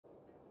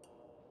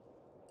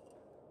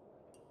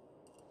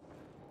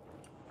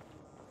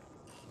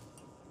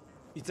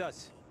It's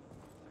us.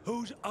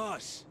 Who's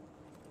us?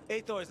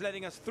 Aethor is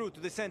letting us through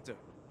to the center.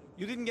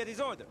 You didn't get his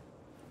order.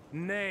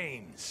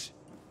 Names.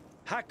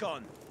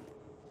 Hakon.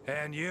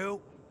 And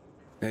you?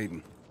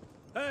 Aiden.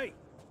 Hey!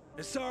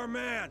 It's our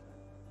man!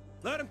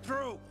 Let him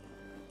through!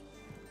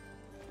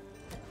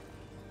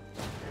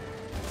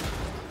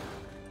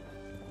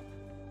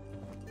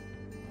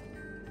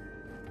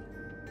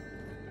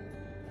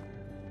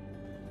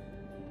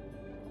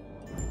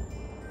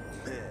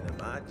 Man,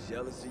 am I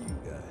jealous of you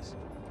guys.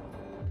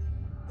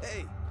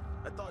 Hey,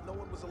 I thought no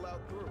one was allowed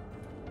through.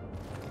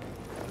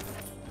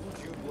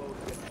 Who'd you blow to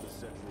get to the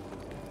central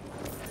loop?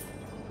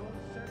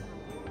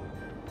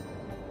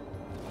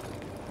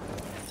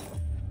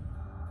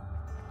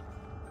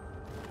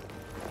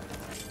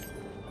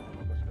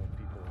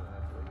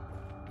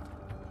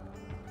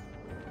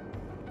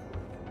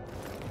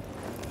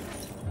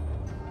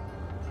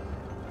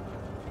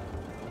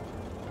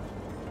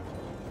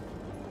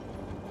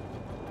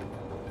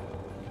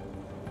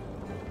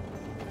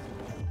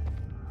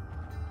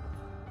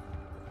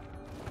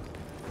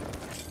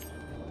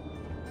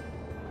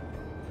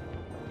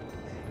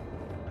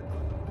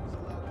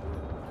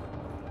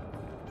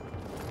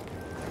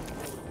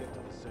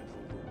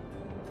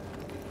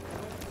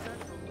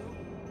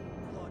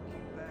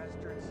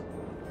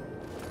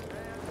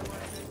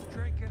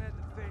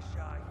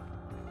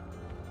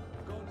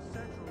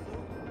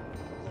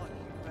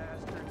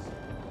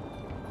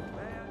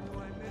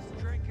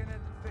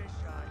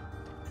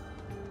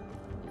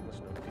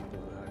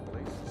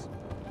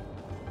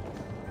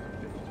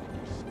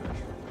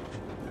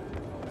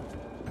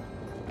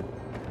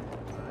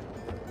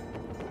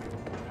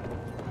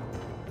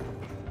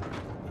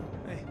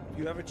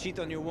 You ever cheat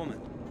on your woman?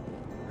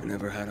 I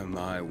never had a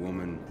my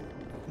woman.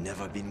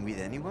 Never been with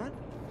anyone?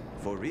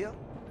 For real?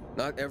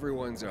 Not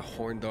everyone's a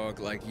horn dog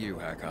like you,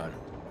 Hakon.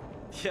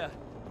 Yeah,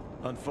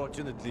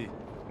 unfortunately.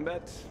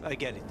 But I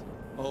get it.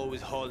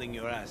 Always hauling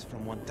your ass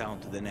from one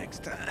town to the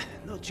next.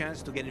 No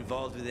chance to get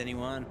involved with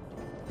anyone.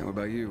 How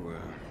about you?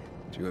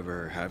 Do you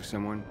ever have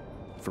someone?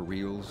 For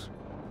reals?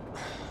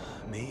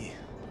 Me?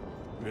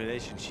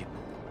 Relationship.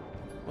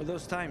 Well,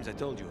 those times I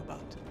told you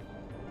about.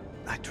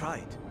 I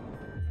tried.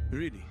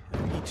 Really.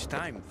 Each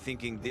time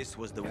thinking this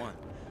was the one.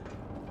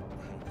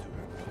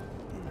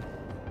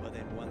 But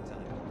then one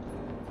time,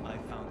 I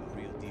found a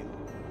real deal.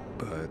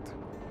 But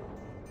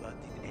But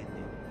it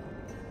ended.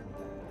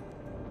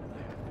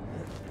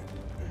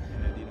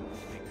 And I didn't want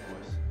to make it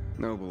worse.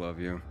 noble of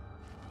you.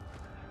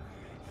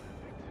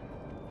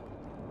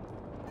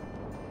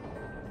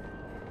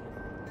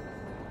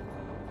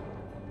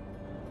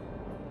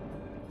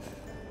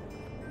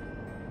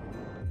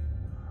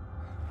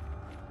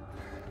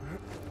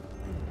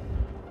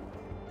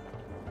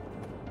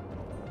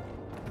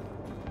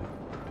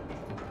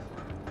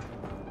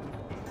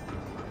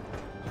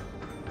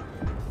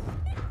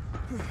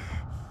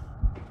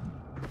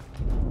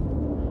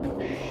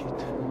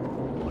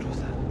 What was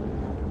that?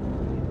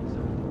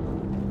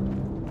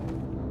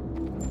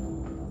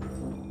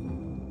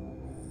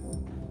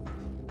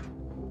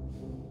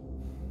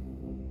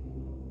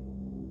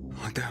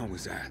 What the hell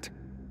was that?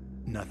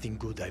 Nothing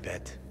good, I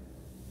bet.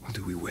 Well,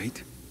 do we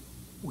wait?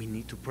 We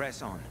need to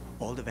press on.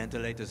 All the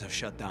ventilators have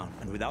shut down,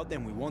 and without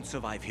them we won't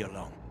survive here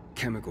long.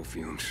 Chemical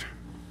fumes.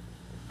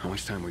 How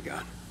much time we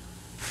got?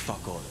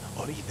 Fuck all,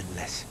 or even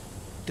less.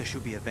 There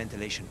should be a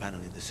ventilation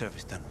panel in the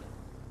service tunnel.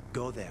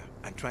 Go there,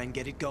 and try and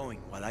get it going,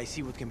 while I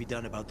see what can be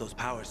done about those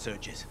power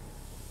surges.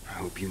 I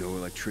hope you know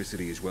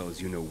electricity as well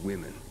as you know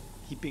women.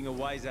 Keeping a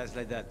wise ass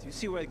like that, you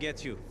see where it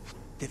gets you.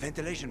 The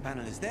ventilation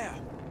panel is there.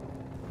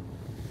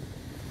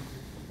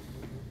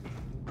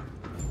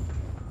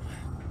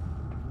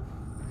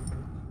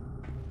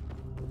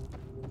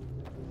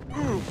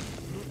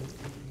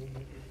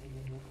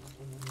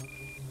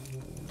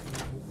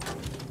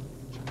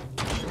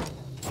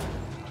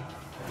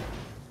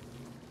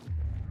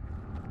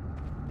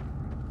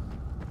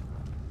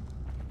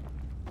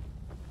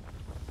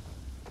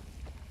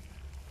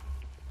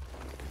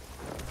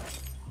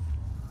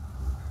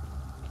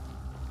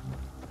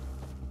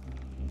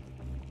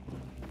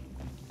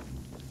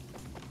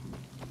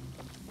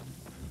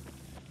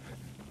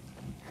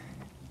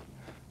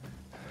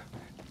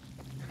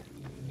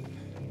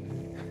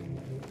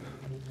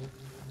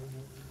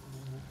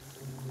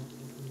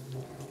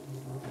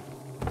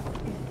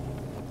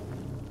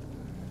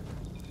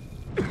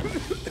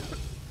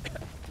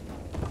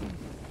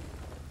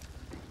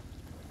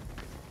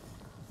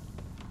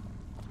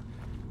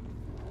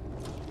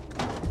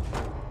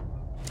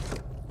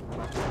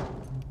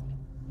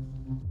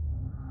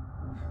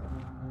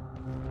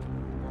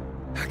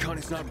 Hakon,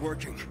 it's not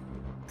working.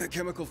 The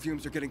chemical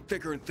fumes are getting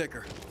thicker and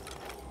thicker.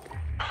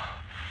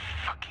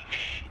 Fucking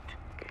shit.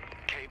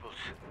 Cables.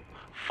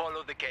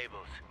 Follow the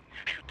cables.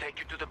 Should take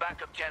you to the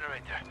backup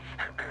generator.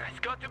 It's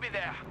got to be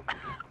there.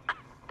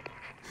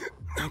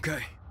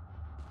 Okay.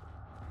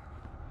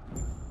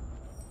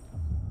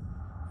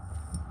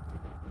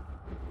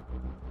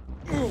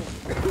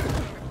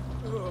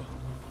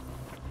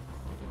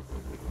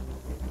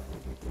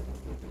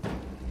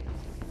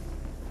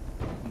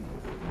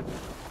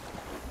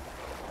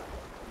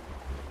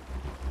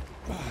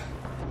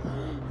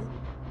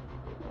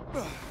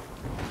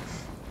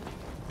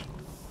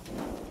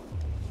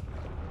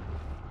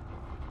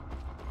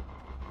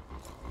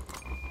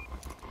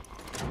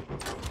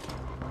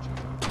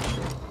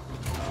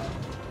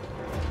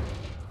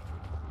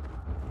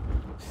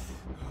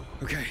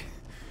 Okay,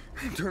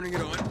 I'm turning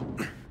it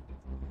on.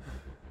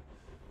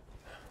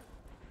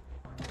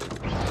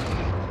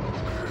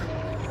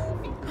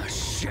 Ah,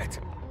 shit!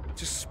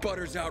 Just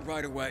sputters out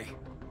right away.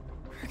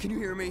 Can you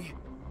hear me?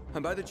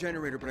 I'm by the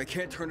generator, but I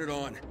can't turn it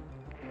on.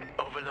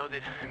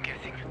 Overloaded, I'm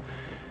guessing.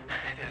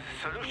 There's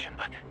a solution,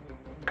 but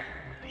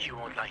you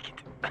won't like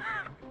it.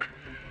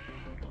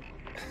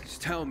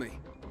 Just tell me.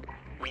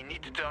 We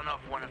need to turn off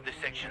one of the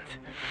sections.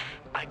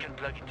 I can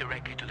plug it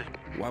directly to the...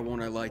 Why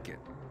won't I like it?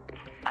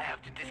 I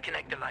have to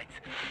disconnect the lights.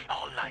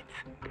 All lights.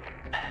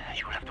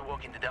 You will have to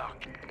walk in the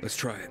dark. Let's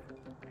try it.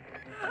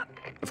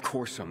 Of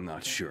course I'm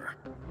not sure.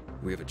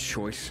 We have a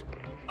choice.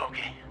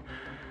 Okay.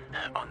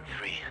 On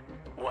 3.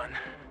 1,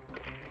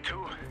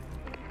 2...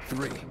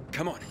 3.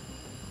 Come on.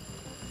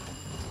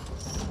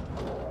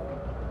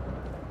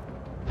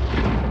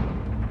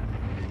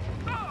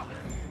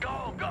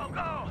 Go! Go!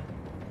 Go!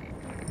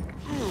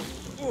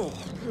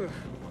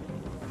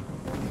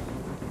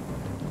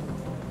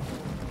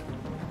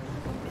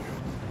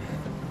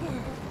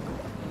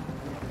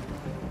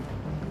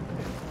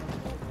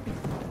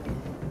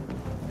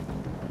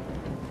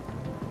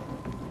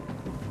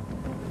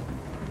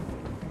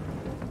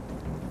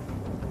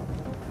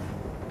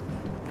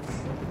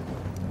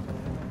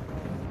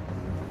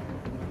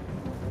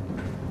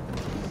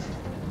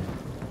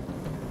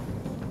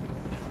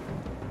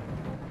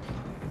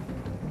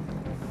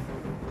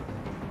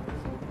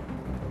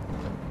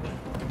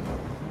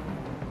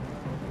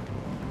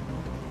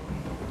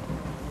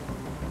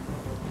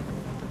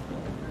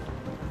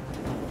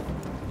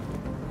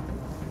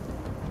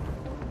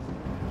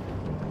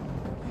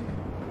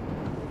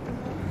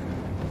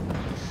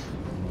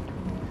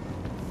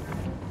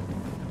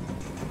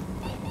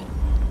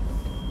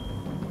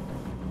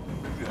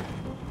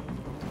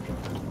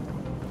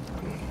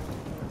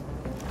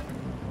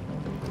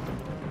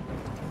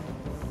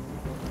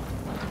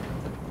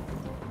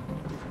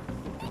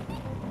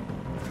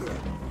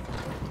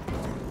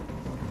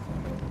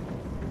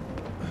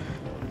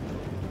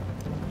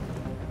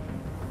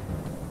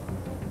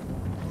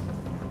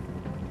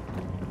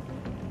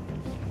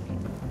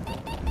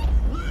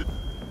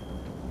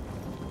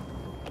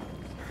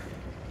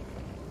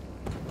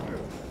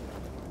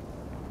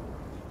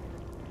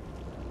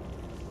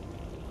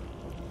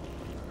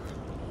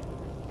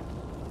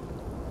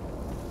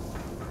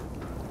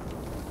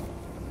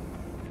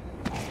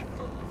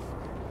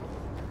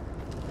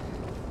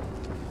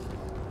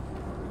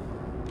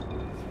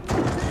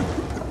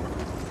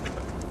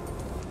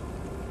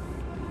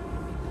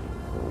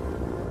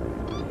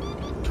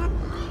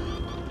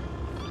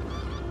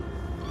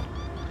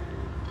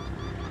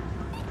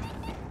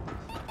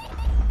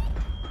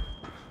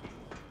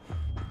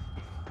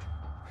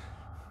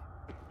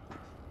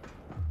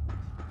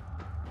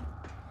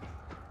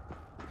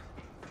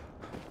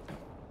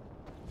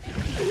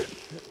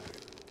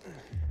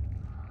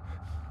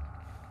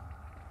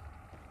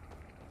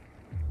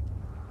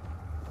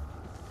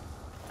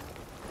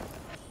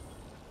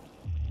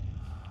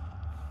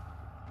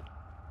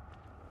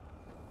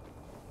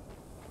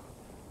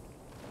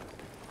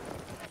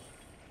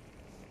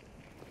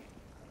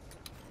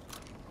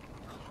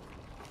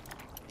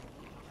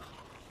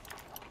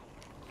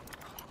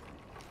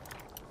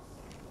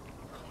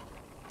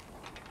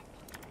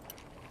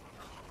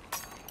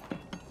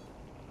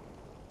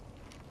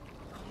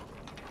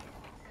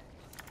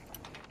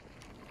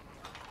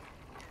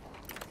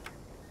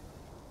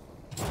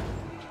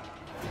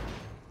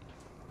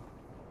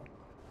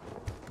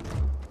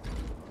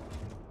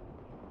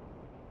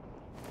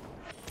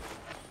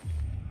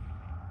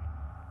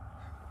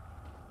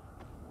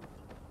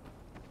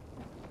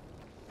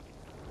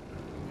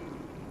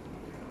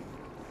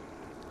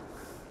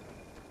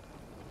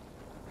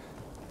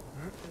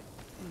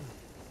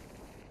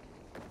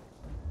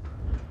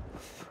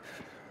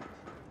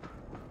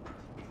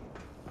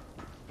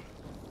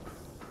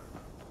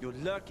 You're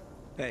lucky.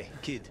 Hey,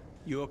 kid,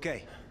 you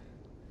okay?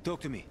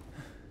 Talk to me.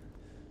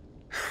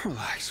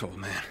 Relax, old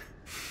man.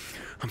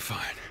 I'm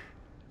fine.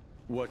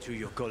 What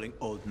you're calling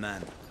old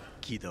man,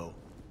 kiddo?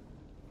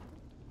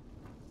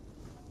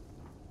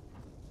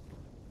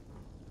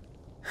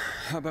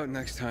 How about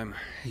next time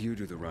you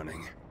do the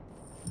running?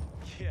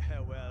 Yeah,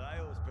 well, I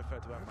always prefer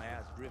to have my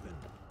ass driven.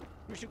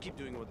 We should keep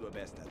doing what we're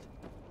best at.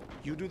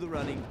 You do the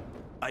running,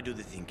 I do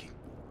the thinking.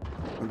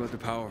 What about the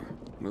power?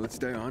 Will it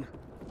stay on?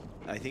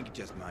 I think it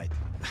just might.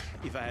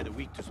 If I had a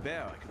week to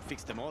spare, I could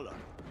fix them all up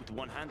with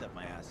one hand up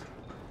my ass.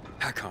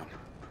 Hakon,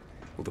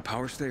 will the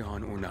power stay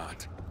on or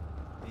not?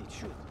 It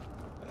should.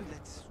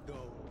 Let's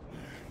go.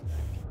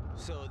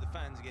 So the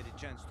fans get a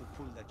chance to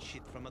pull that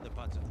shit from other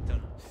parts of the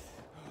tunnel.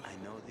 I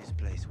know this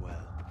place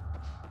well.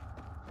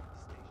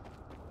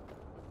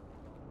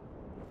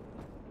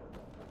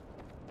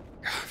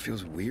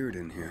 Feels weird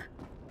in here.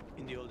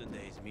 In the olden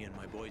days, me and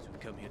my boys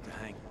would come here to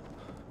hang.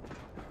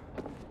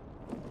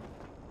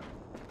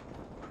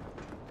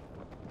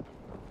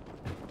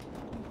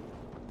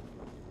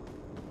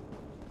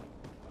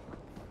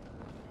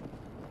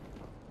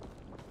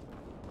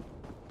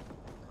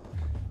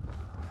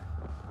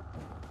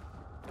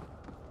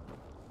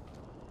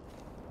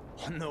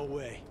 No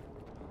way.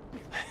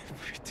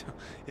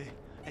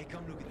 Hey,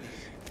 come look at this.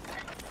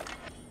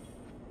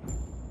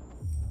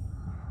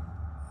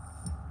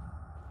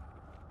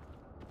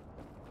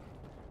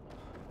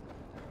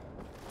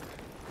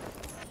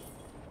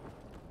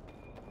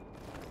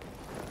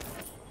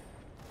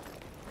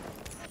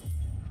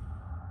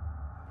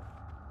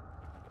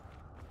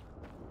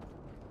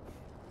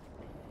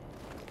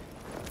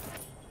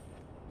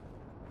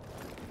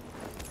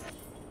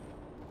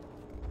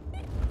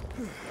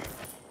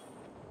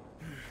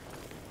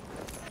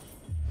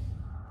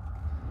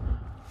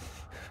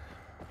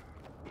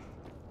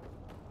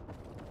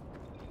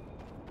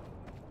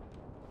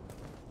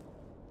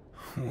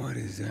 What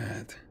is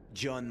that?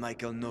 John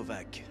Michael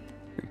Novak.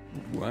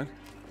 What?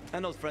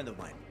 An old friend of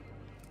mine.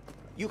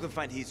 You can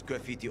find his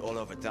graffiti all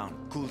over town.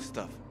 Cool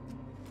stuff.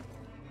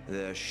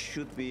 There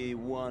should be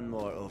one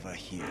more over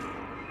here.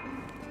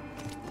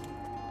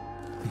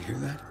 You hear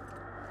that?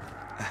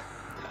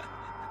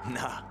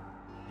 Nah.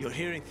 You're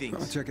hearing things.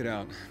 I'll check it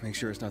out. Make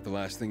sure it's not the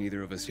last thing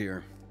either of us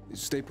hear.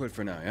 Stay put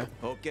for now, yeah?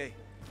 Okay.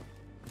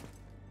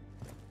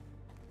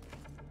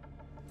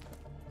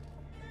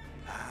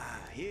 Ah,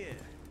 here.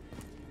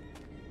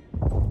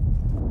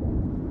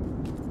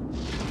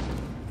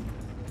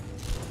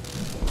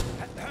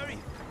 Hurry!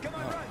 Come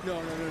on, run! No,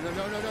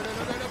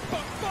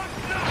 fuck,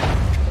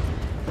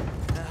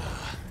 no!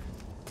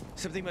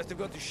 Something must have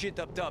gone to shit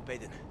up top,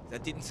 Aiden.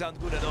 That didn't sound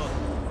good at all.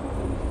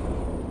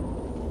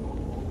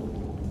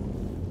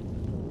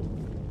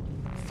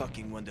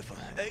 Fucking wonderful.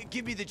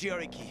 Give me the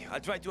GRE key.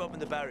 I'll try to open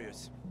the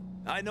barriers.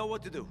 I know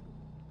what to do.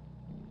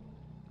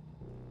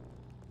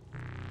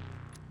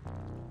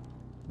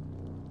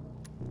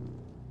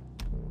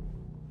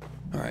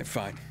 All right,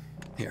 fine.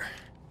 Here.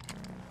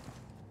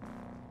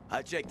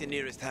 I'll check the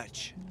nearest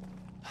hatch.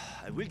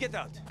 We'll get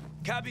out.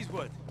 Cabby's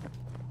word.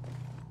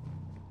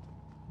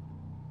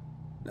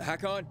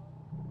 Hakon?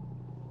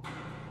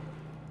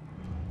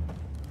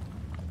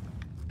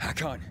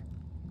 Hakon?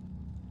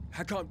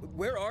 Hakon,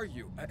 where are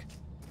you?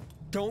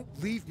 Don't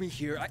leave me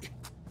here.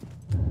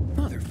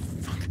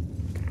 Motherfucker.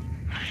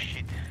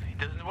 Shit, it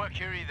doesn't work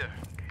here either.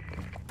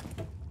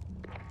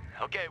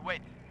 Okay,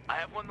 wait. I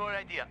have one more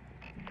idea.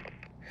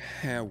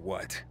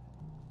 What?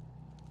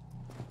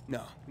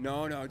 No,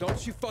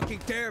 don't you fucking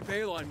dare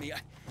bail on me.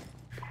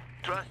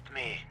 Trust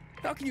me.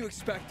 How can you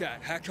expect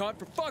that, Hakon?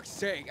 For fuck's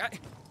sake,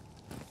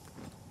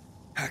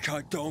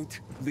 Hakon, don't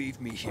leave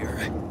me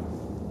here.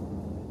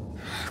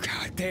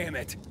 God damn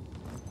it.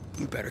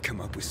 You better come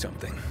up with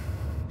something.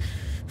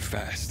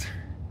 Fast.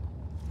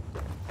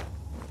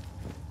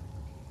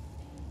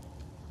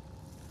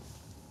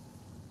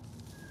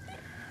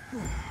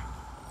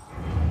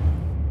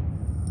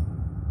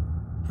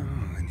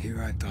 Oh, and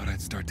here I thought I'd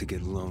start to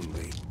get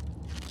lonely.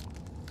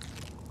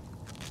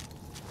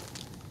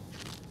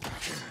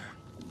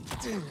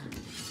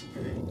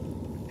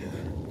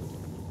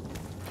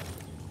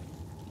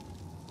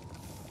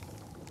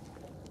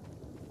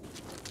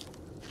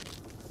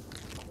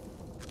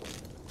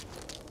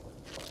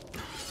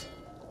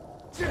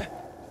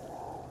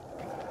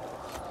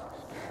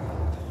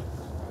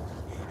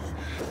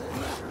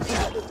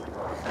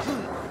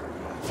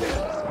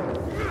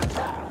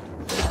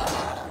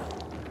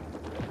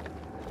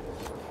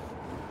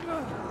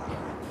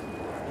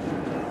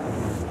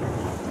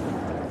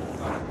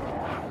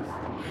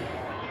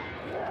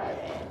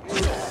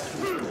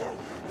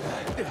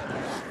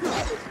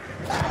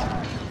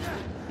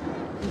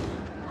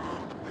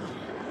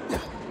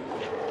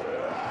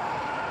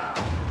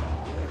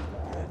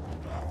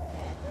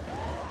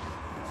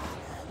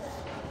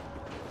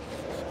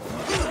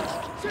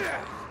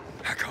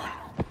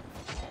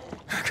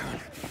 Hakon,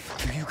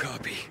 do you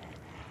copy?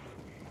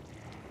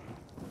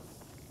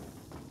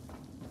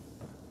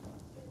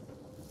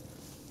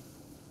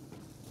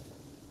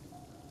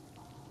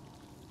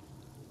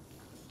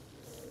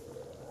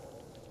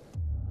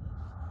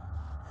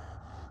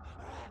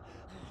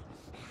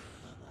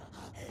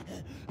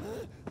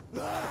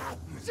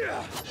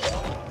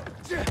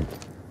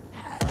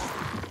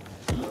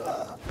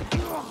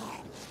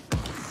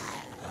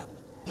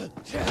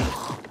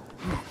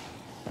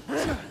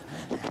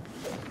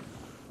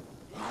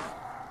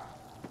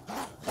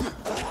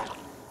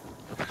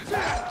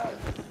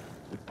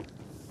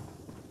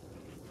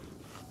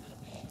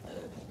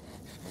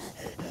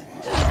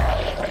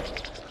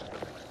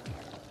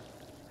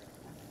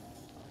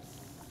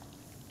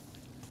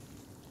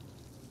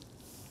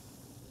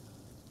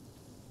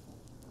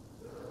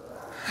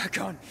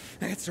 Hakon,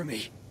 answer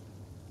me.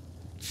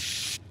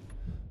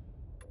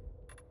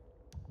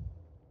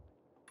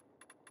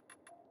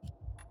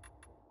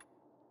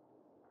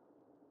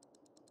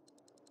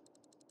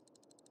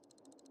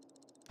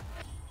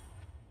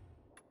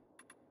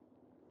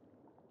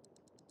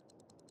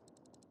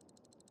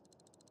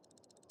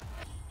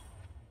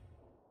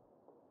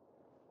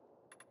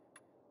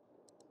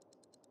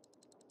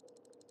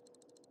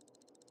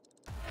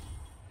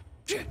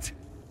 Shit!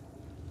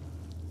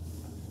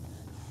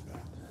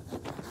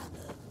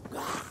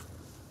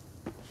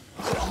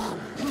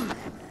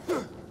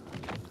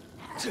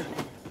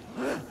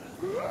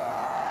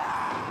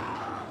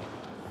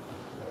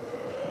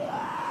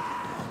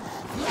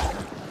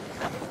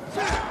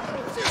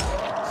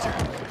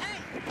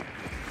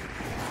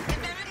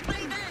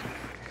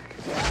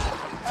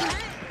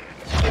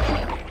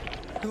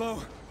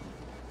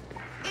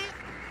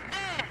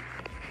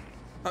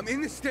 I'm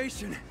in the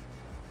station.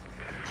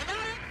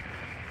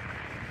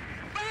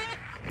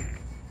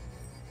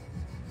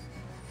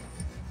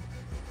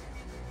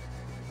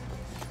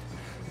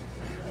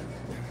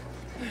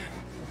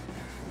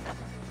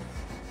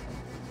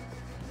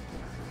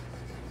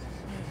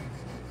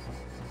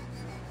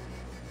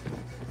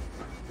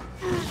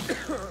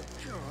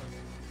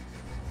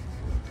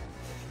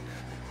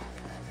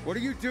 What are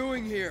you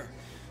doing here?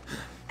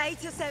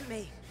 Aita sent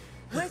me.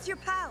 Where's your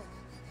pal?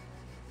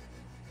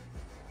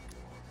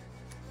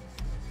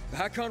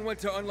 Hakon went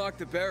to unlock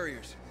the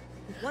barriers.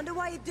 Wonder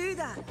why you do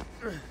that.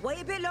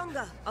 Wait a bit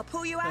longer. I'll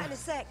pull you out in a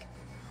sec.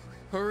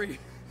 Hurry.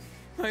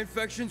 My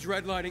infection's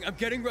redlining. I'm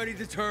getting ready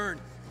to turn.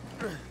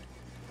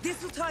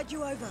 This'll tide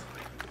you over.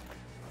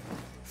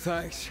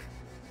 Thanks.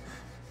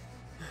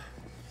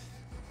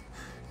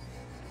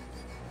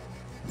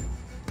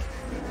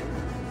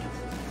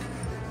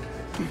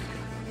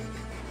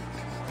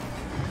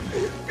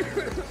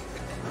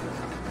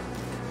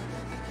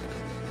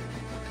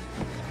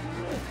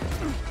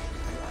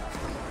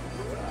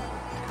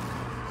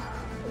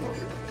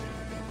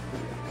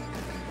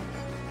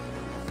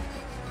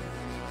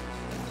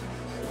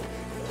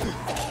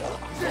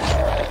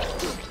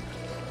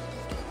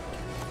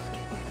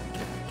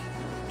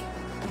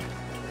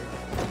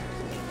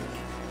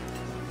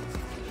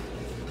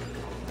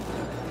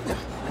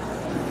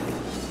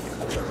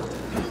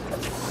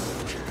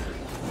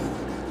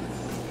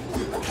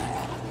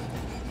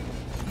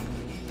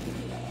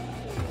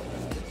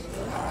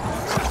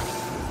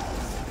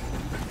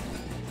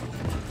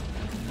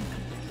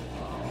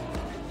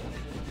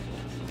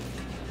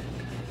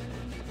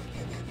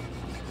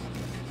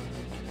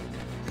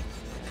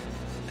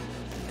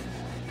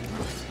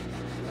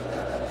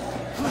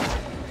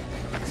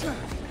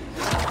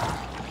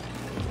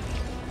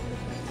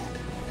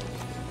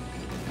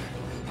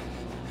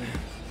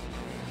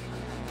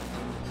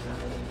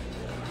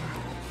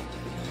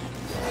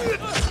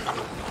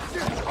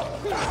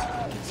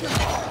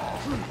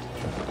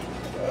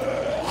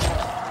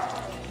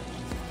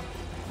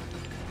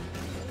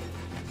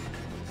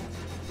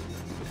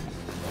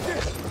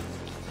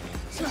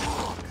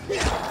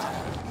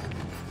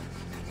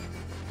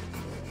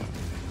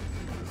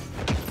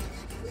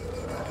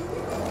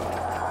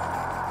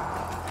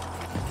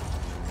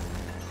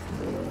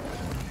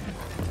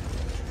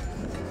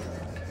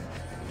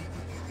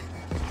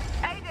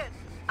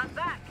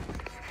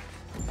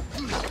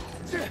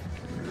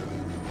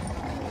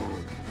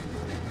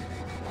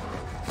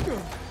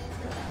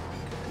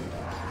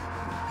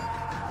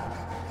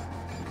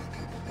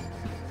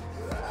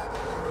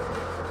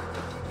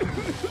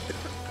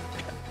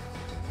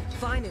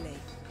 Finally.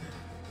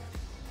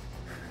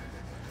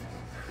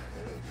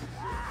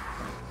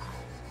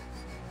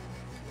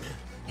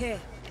 Here,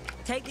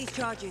 take these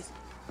charges.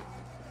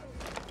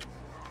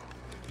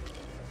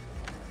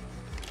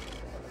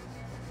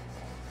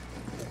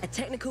 A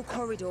technical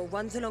corridor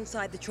runs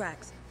alongside the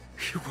tracks.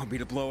 You want me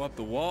to blow up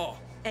the wall?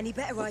 Any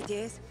better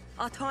ideas?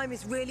 Our time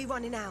is really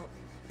running out.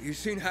 You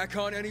seen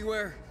Hakon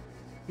anywhere?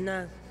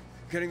 No,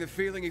 Getting the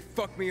feeling he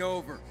fucked me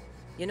over.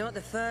 you're not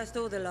the first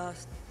or the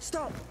last.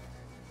 Stop!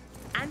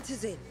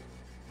 Antizin.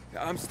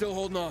 I'm still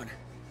holding on.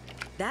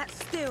 That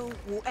still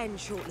will end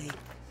shortly.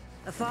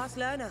 A fast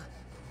learner.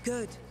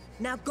 Good.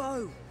 Now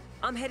go.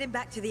 I'm heading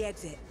back to the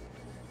exit.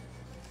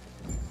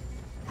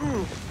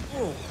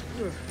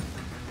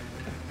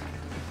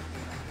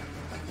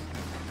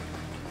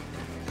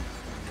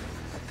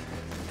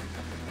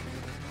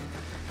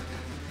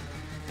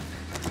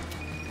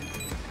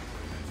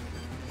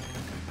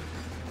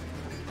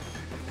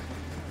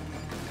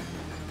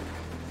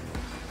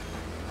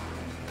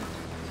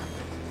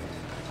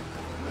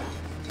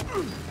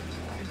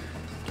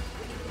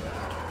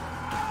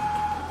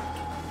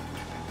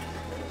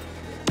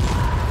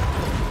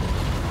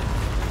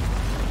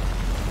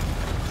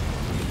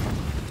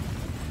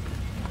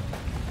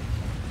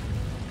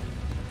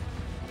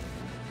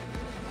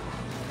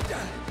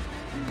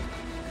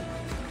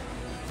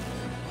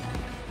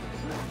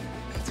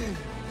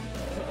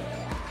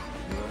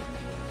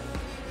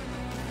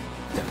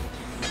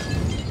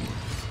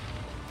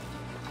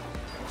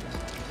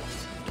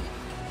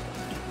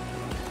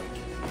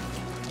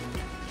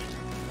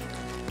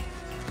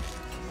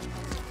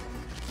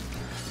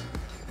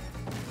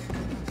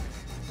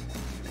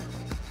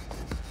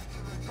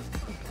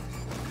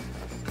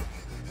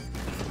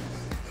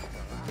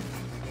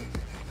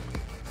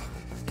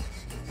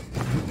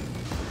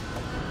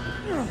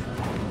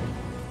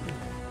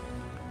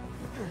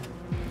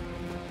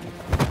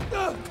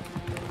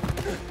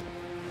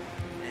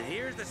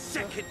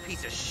 Second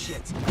piece of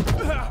shit.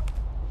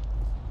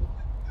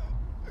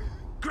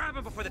 Grab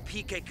him before the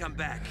PK come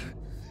back.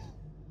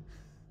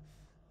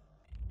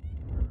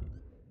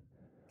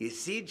 You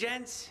see,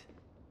 gents?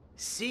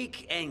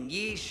 Seek and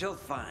ye shall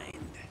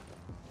find.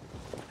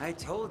 I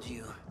told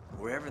you,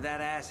 wherever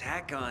that ass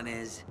Hakon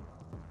is,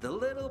 the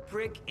little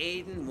prick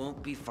Aiden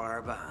won't be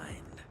far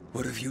behind.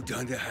 What have you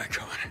done to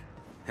Hakon?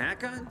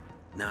 Hakon?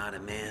 Not a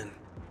man.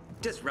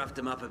 Just roughed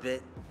him up a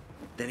bit.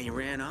 Then he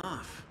ran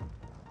off.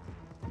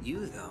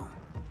 You, though,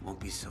 won't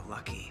be so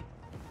lucky.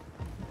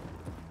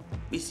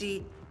 You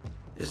see,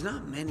 there's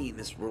not many in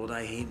this world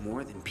I hate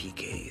more than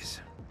PKs.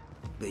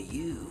 But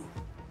you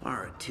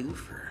are a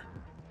twofer.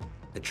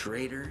 A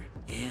traitor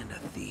and a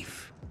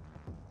thief.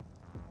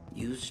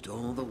 You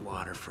stole the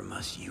water from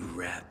us, you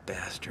rat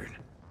bastard.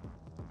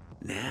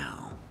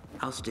 Now,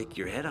 I'll stick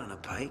your head on a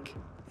pike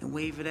and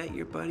wave it at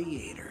your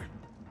buddy Ader.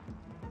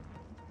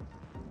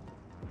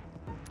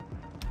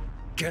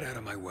 Get out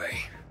of my way.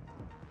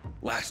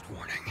 Last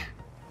warning.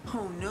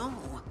 Oh no!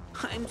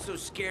 I'm so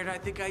scared I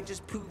think I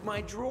just pooped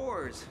my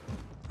drawers.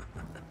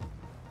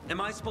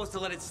 Am I supposed to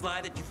let it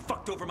slide that you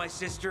fucked over my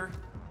sister?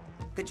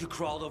 That you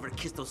crawled over to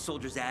kiss those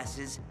soldiers'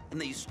 asses?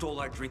 And that you stole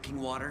our drinking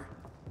water?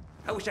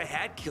 I wish I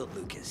had killed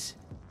Lucas.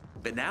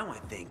 But now I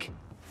think,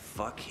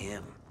 fuck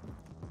him.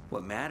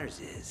 What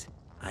matters is,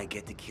 I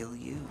get to kill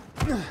you.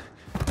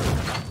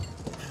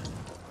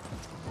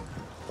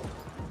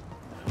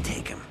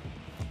 Take him.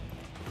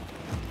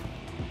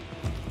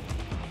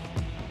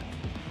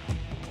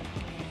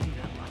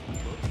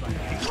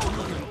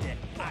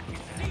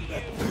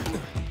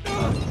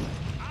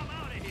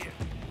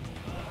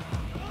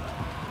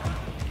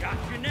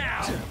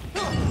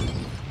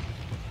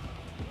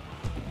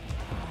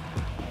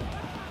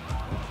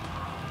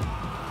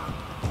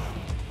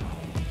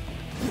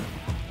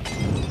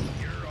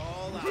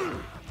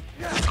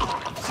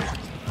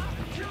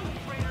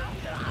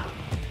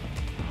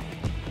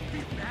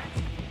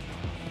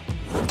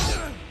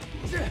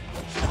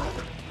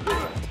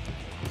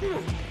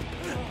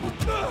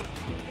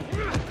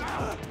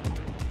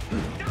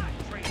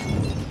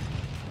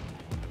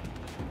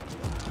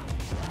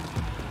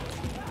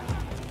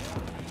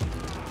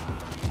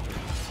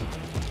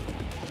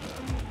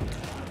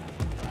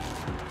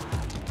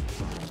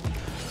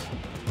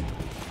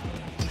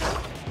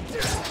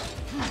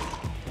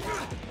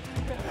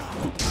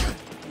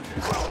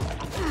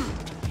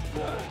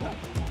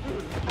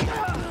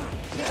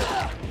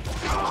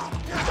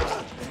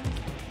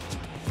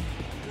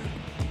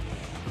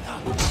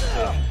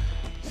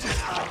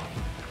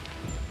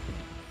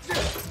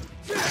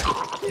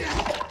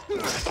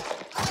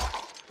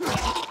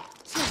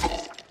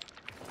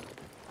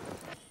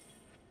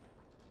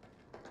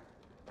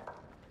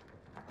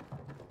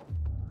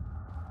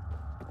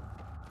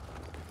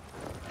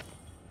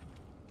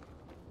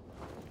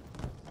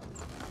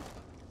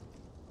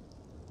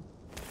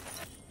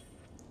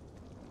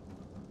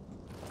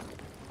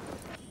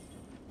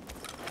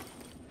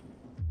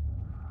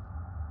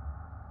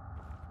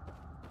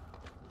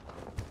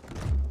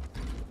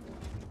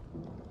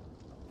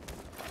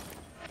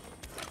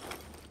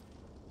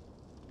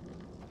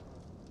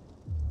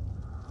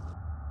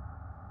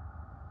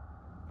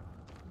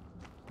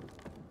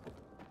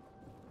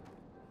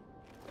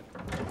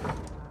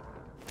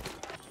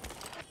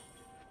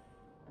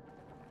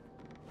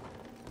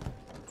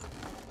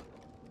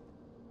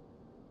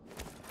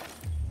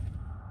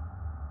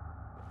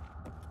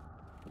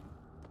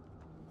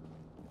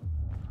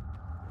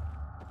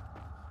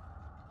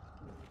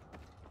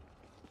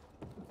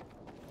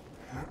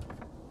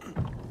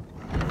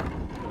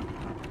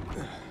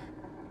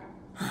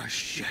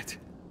 Shit.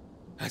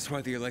 That's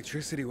why the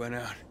electricity went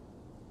out.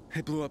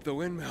 It blew up the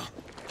windmill.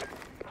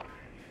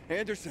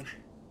 Anderson,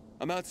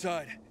 I'm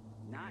outside.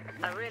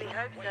 I really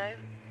hope so.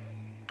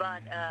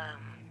 But,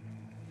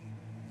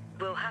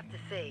 we'll have to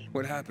see.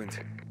 What happened?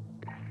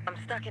 I'm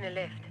stuck in a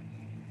lift.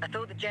 I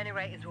thought the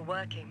generators were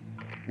working.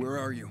 Where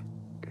are you?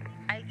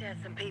 Ada has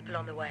some people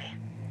on the way.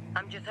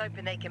 I'm just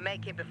hoping they can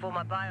make it before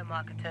my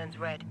biomarker turns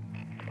red.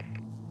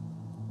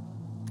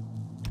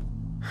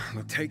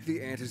 Well, take the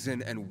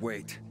antizin and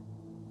wait.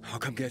 I'll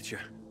come get you.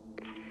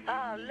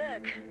 Oh,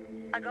 look.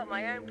 I got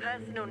my own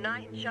personal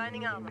knight in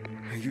shining armor.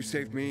 You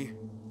saved me,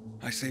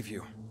 I save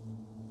you.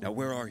 Now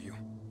where are you?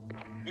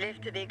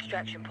 Lift to the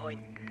extraction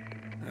point.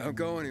 Don't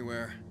go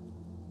anywhere.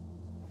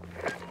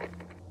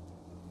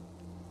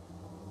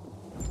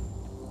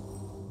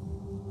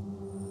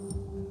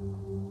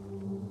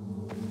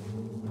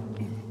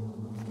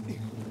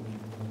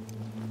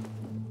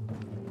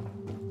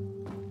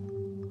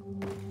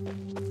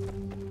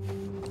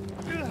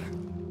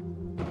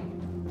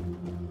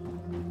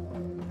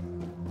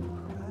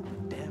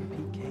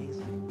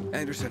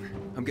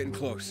 Anderson, I'm getting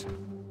close.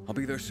 I'll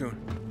be there soon.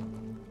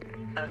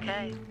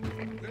 Okay.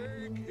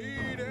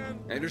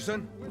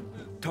 Anderson,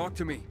 talk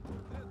to me.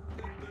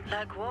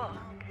 Like what?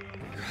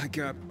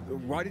 Like,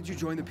 why did you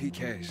join the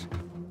PKs?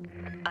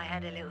 I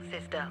had a little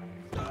sister,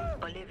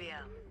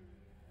 Olivia.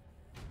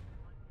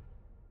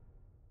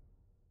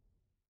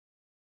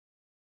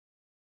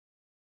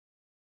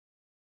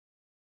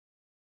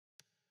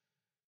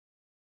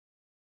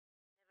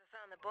 Never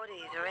found the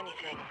bodies or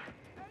anything.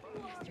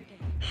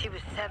 She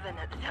was 7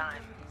 at the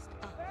time.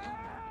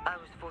 I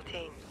was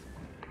 14.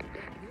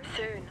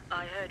 Soon,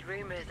 I heard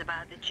rumors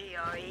about the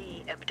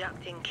GRE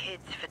abducting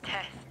kids for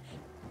tests.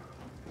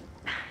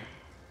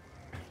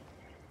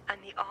 And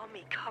the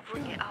army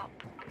covering it up.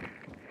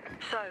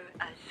 So,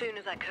 as soon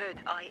as I could,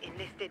 I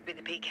enlisted with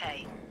the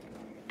PK.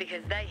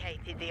 Because they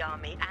hated the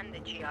army and the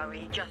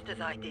GRE just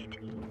as I did.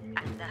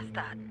 And that's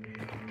that.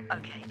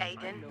 Okay,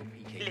 Aiden,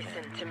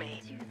 listen to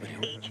me.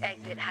 Each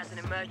exit has an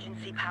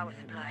emergency power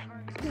supply.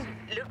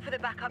 Look for the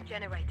backup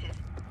generators.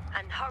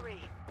 And hurry.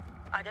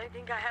 I don't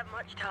think I have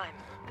much time.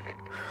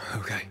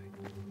 Okay.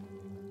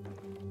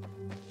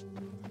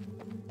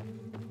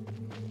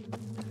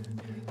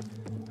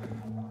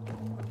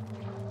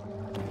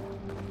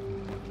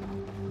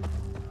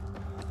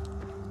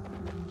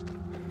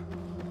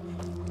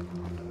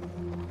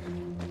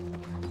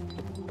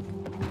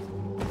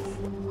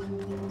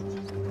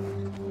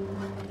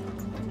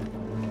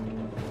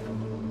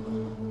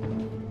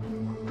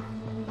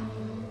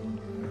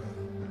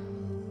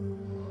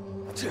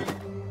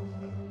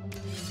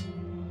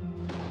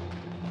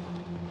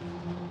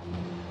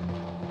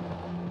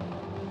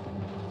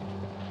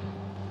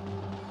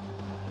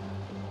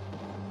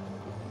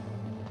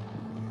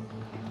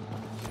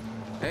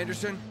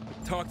 Anderson,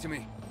 talk to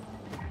me.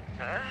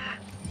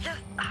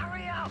 Just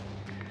hurry up.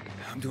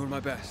 I'm doing my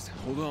best.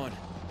 Hold on.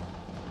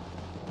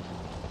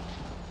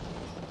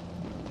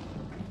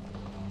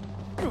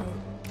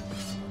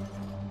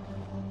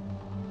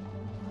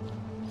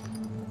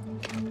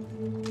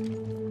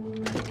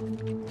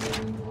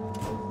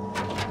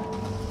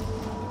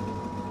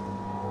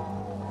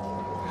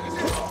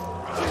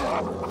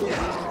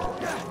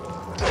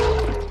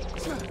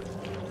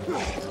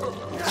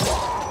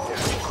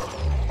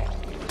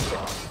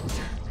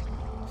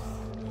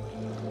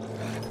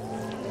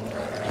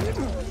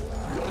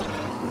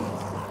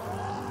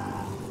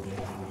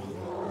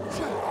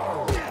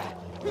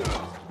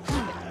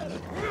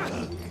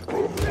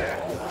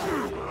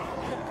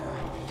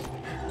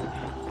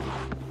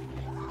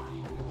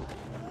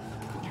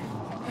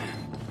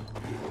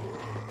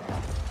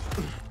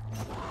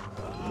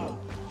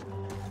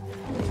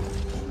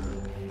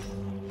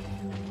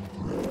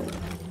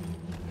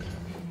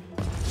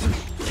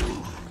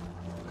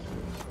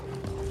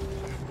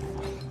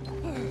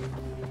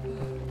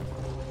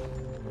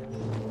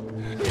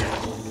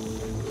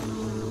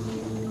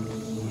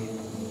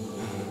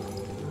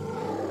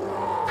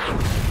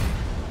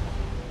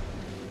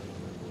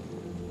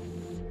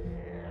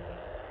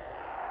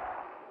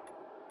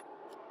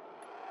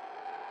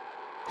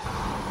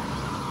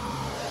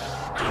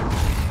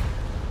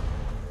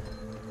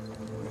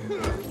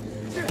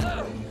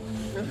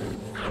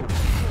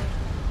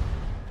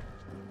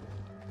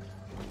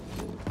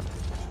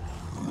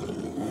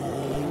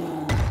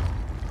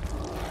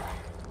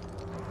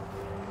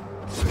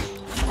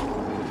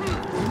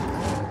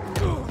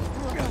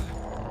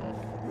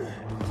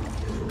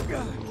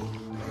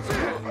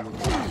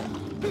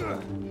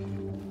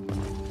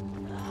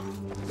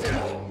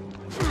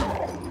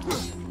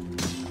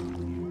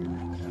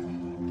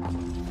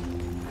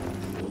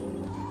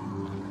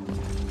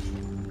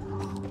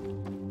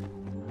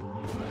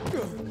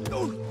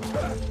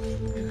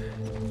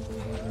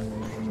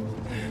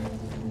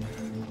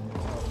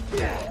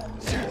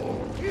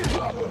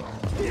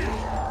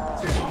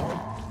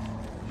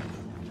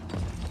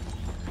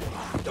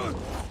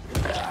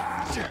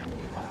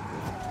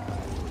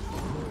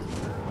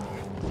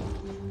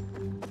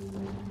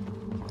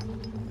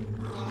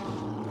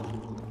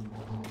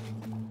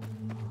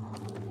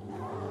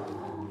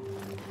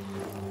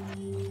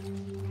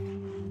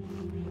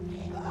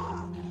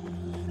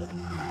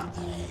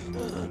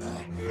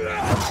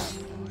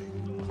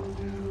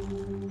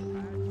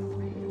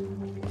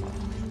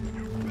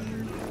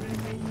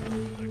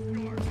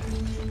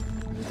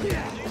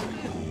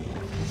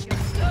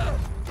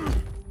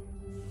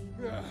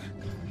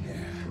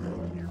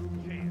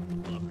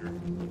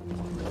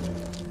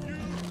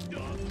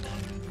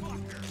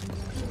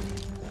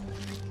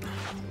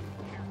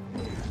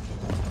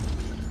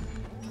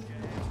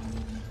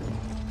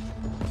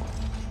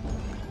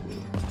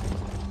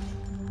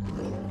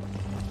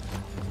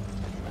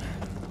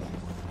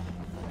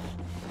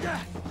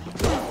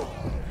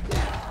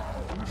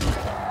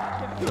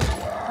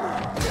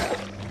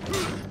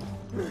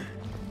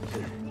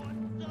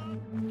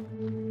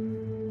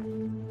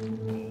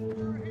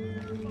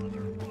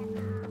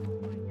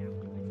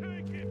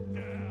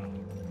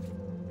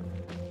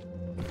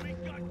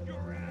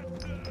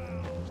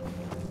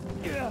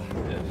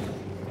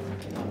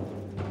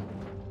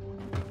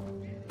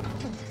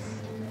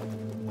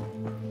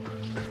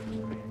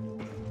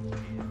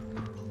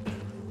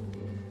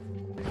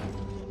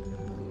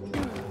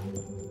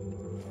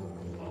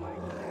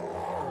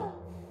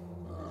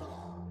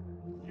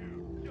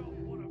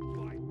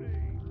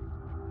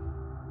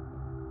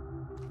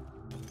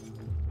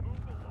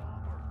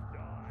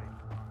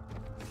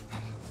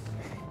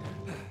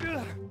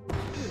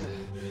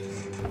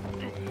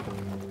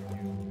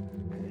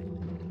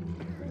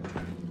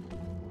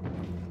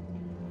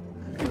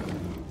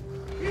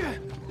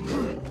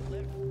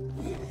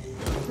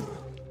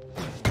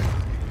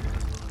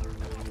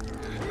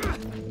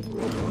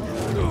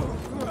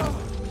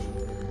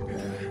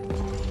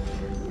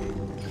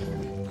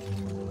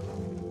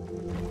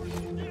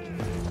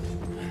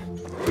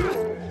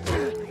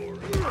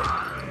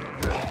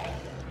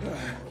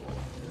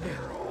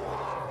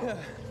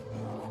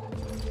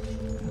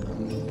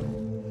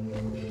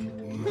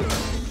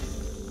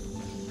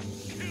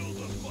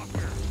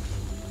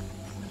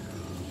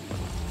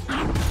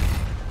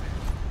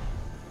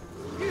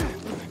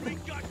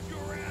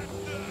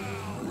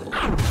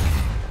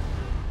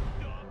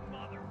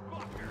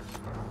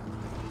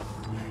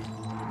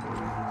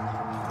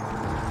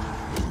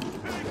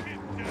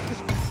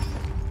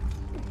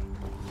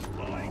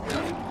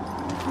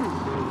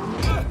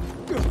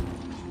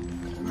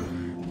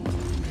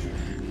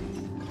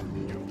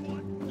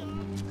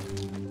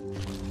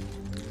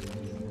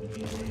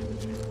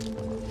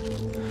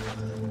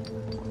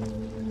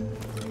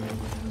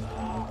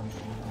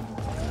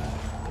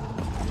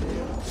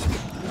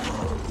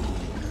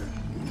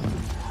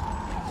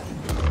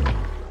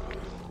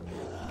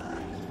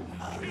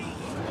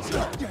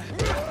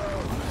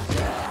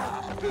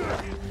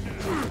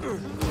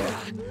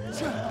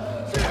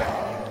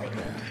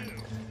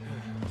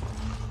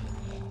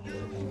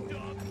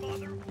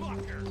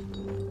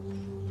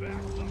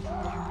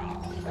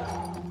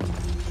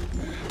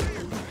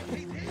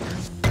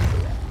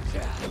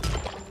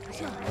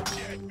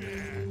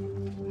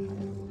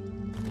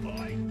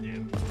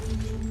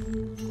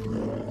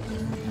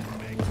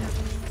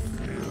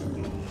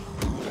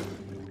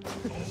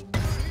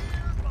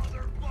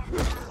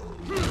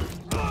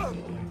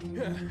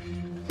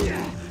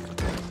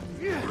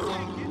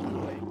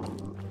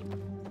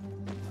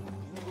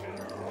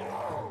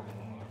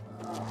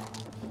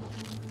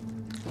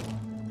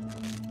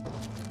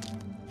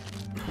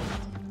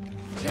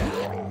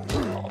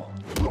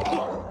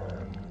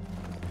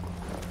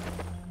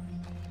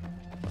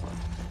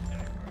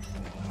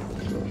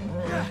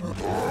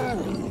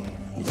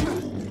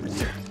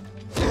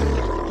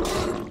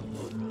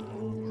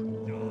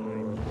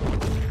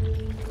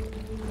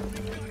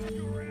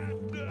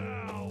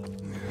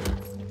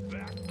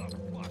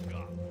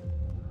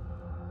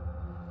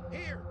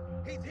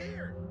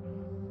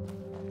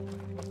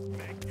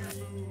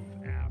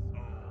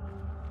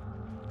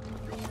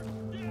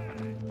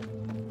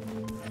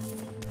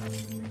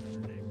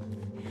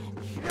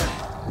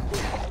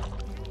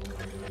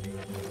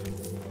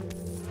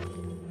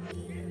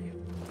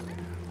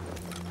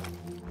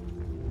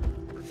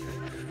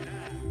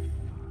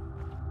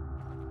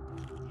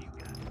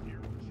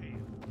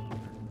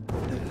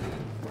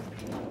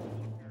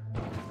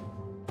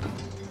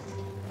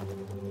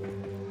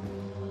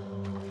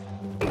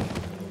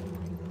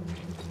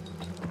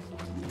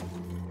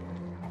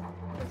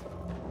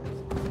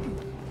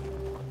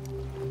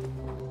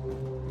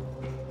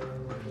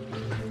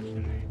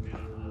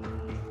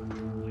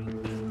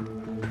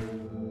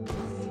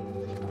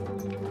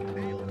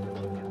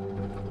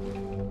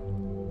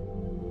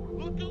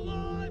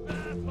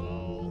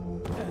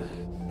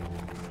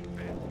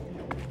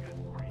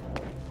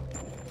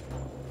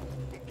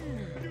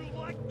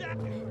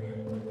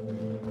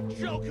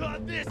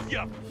 got this, you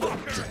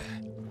fucker!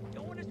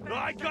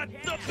 I got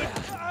something!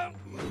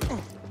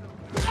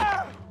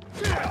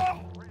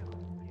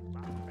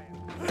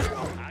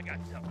 I got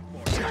something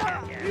for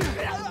you.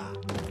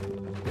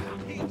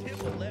 He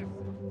Timble left.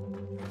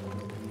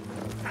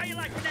 How you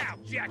like it now,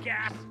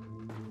 jackass?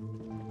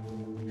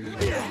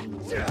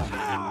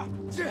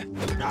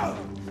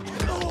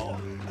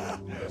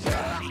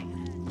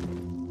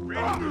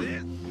 Ready for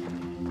this?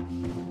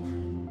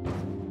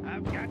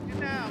 I've got you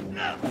now.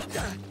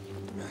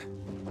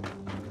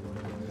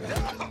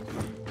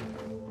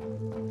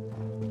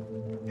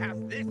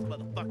 How's this,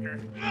 motherfucker?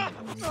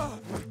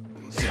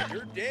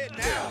 You're dead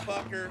now,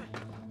 fucker.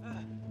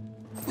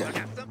 I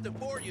got something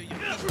for you, you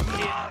piece of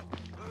shit.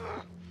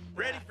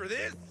 Ready for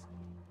this?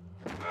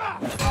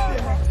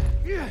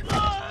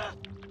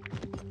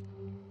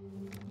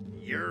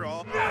 You're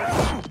all...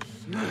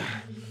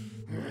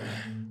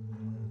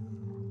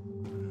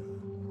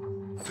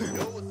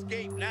 No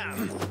escape now.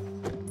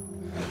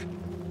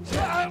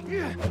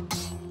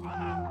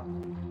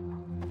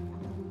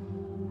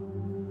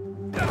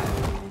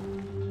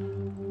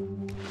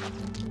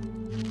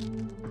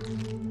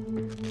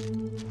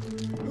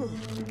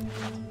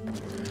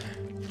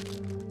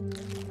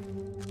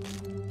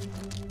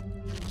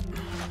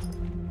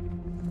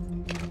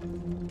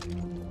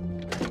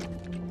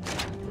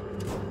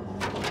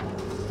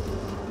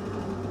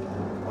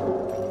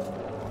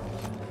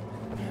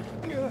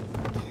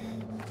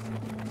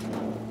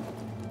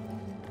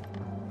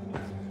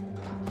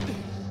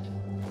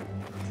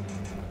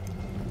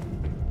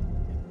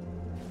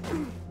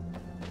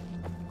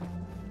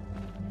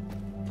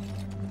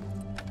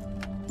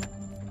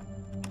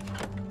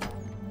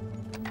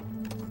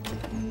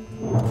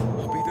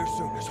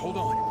 Hold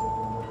on.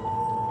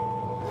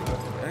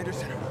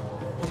 Anderson,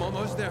 I'm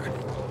almost there.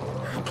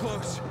 I'm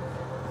close.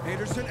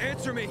 Anderson,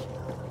 answer me!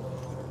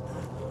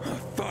 Oh,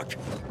 fuck.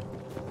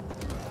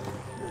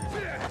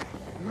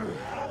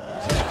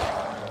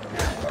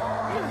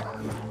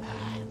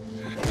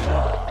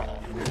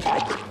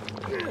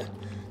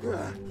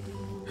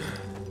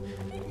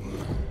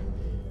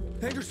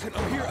 Anderson,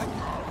 I'm here.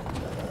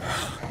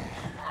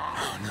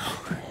 Oh, no.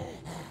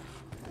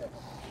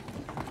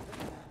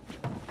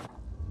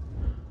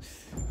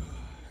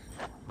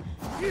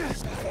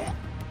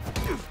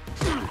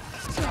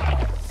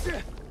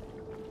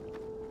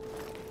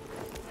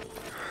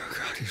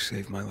 God, you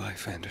saved my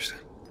life, Anderson.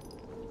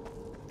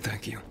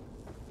 Thank you.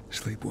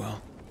 Sleep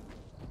well.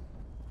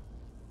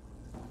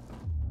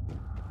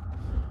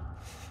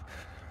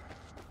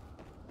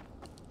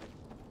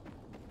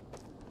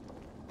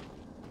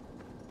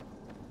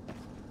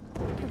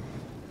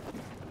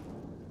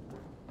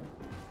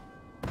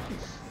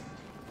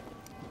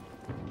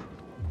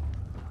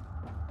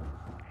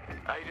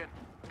 Aiden.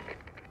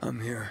 I'm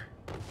here.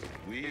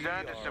 Is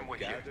Anderson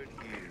with you?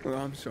 Well,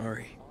 I'm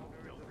sorry.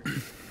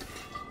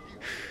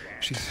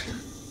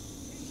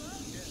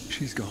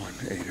 She's gone,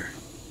 Ader.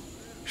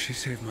 She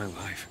saved my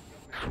life.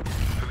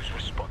 Who's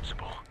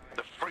responsible?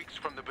 The freaks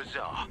from the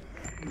bazaar?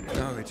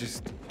 No, it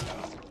just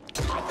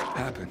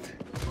happened.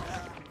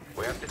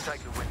 We have to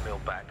take the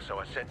windmill back, so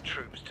I sent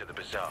troops to the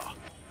bazaar.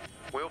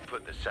 We'll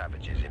put the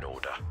savages in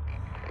order.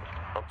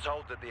 I'm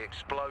told that the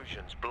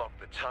explosions blocked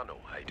the tunnel,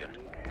 Aiden.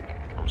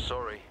 I'm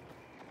sorry.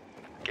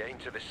 Getting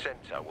to the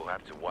center will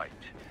have to wait.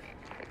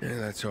 Yeah,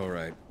 that's all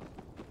right.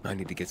 I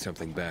need to get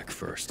something back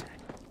first.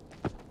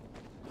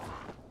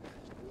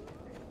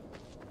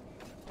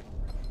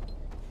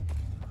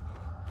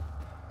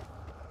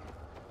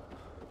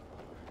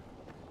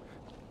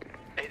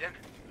 Aiden,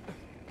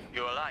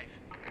 you're alive.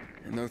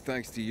 No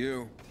thanks to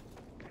you.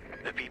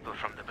 The people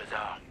from the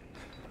bazaar.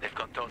 They've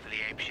gone totally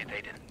apeshit,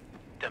 Aiden.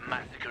 They're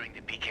massacring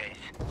the PKs.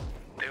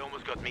 They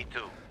almost got me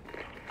too.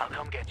 I'll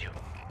come get you.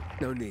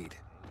 No need.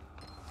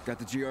 Got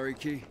the GRE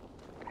key?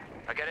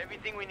 I got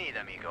everything we need,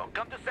 amigo.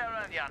 Come to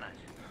Sarah and Yana's.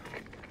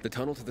 The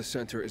tunnel to the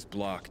center is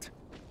blocked.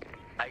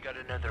 I got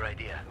another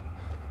idea.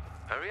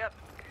 Hurry up.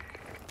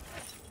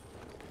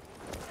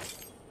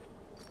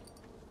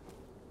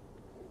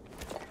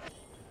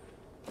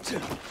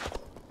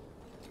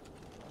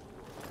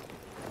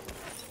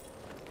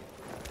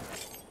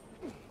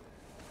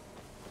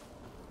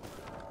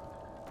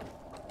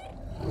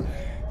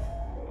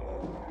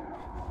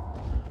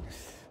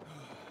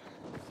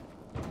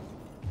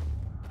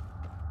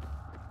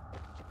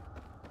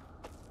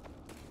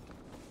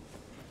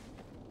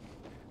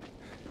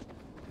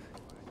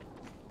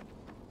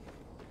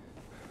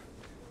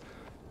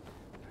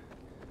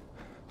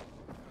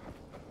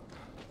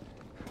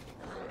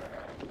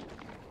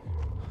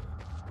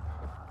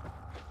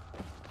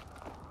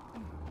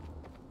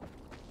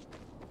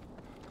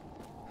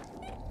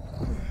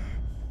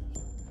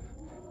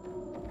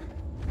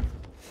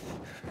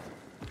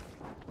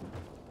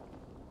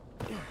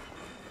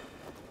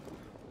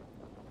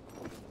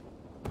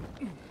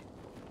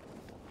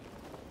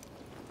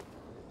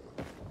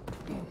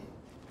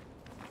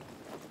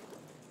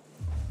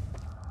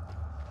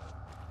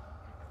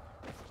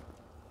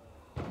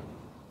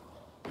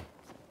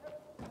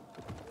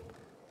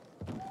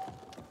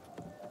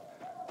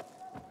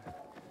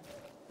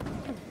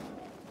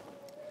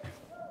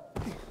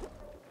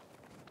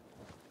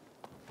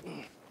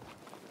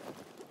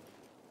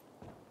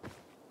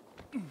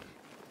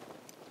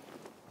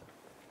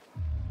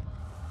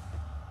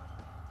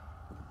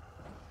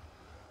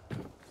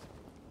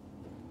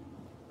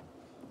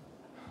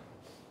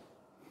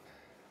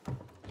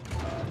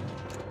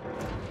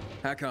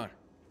 Hakon.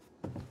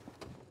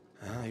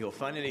 You're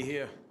finally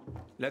here.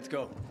 Let's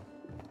go.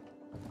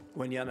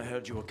 When Yana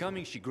heard you were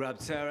coming, she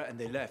grabbed Sarah and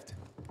they left.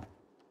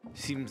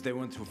 Seems they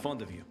weren't too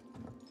fond of you.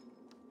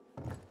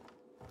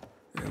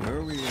 Where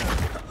are we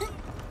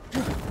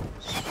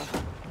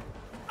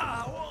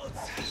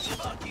Waltz!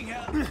 Fucking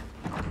hell!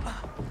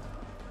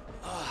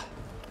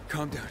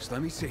 Calm down, just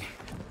let me see.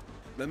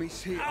 Let me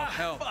see, I'll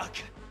help. Fuck!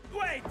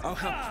 Wait! I'll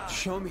help,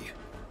 show me.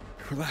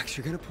 Relax,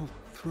 you're gonna pull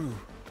through.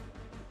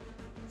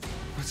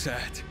 What's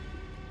that?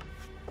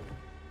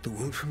 The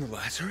wound from the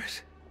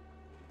Lazarus?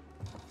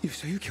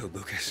 So you killed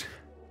Lucas.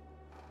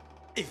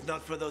 If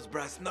not for those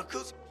brass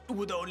knuckles, it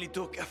would only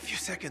took a few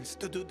seconds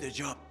to do the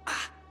job.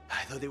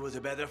 I thought he was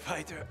a better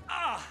fighter.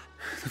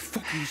 The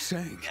fuck are you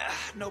saying?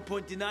 No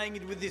point denying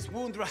it with this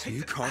wound, right? So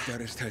you carved out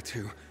his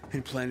tattoo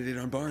and planted it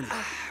on Barney.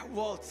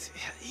 Waltz,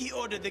 he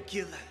ordered the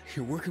kill.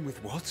 You're working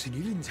with Waltz and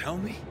you didn't tell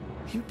me?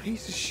 You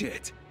piece of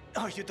shit.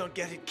 Oh, you don't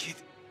get it, kid.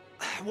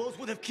 Waltz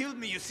would have killed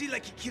me, you see,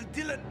 like he killed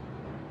Dylan.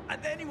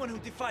 And anyone who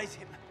defies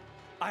him.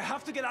 I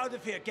have to get out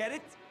of here, get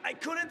it? I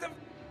couldn't have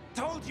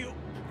told you.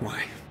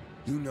 Why?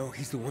 You know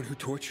he's the one who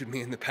tortured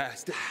me in the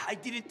past. I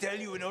didn't tell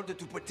you in order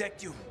to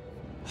protect you.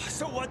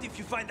 So what if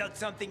you find out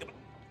something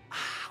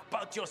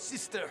about your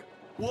sister?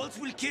 Waltz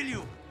will kill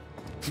you.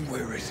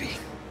 Where is he?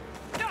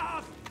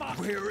 Fuck!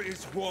 Where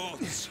is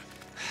Waltz?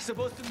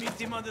 Supposed to meet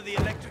him under the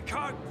electric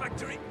car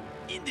factory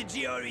in the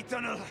GRE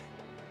tunnel.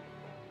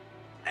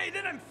 Hey,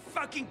 then I'm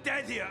fucking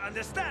dead here,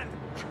 understand?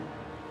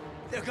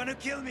 They're gonna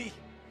kill me.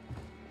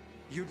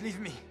 You'd leave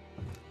me.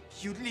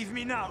 You'd leave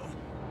me now.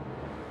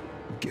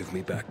 Give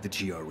me back the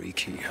GRE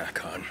key,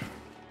 Hakon.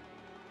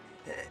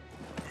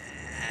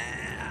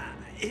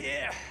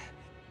 Here.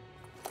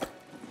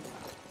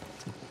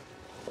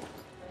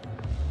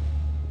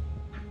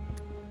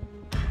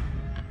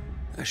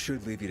 I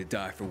should leave you to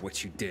die for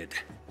what you did.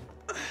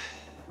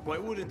 Why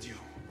wouldn't you?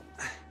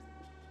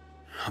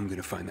 I'm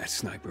gonna find that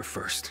sniper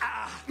first.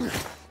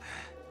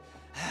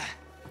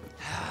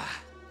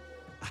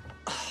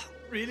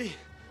 Really?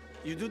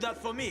 You do that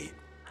for me?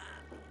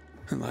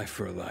 A life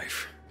for a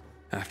life.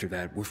 After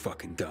that, we're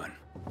fucking done.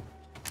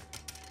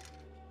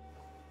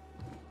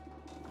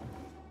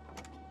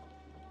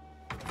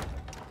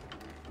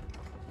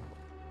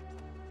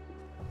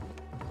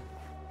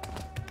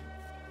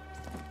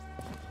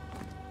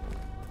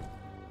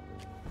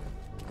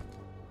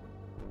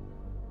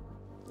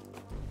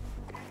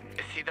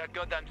 See that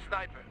goddamn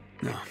sniper?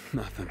 No,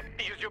 nothing.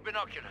 Use your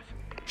binoculars.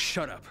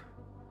 Shut up.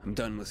 I'm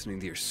done listening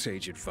to your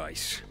sage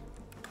advice.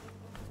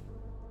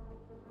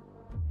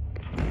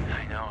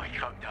 I know, I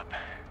fucked up.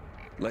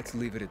 Let's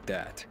leave it at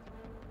that.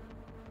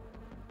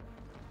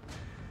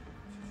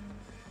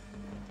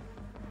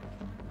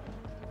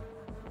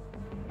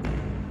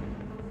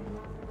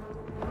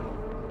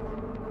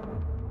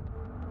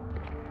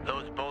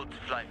 Those bolts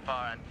fly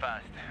far and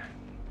fast.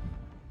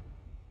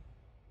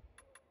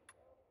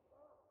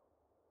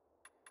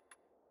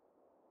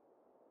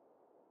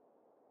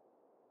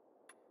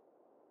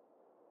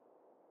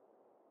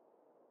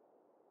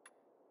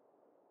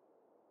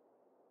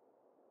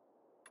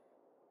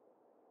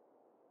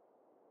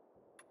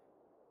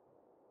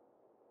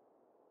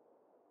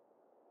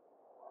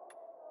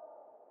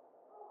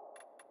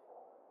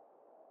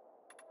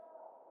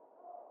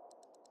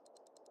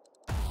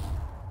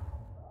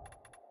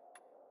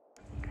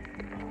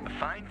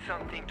 Find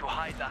something to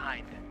hide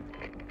behind.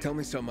 Tell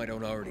me something I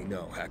don't already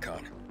know,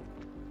 Hakon.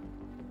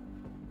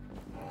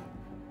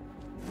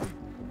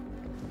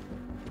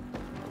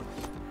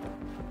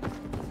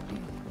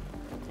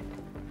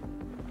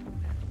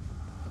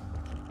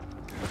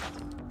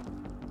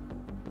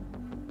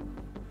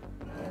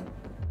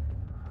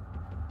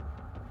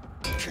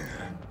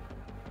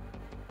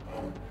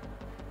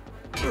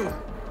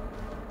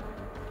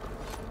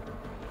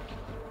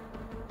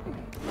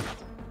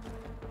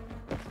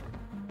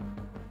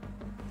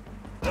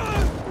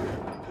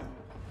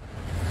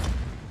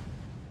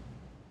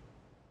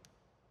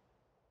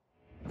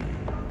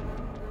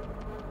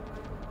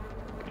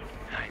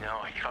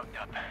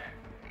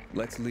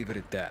 Let's leave it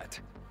at that.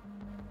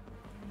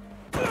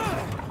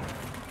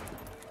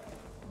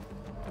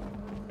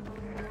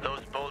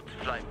 Those bolts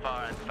fly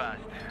far and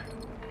fast.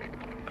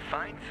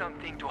 Find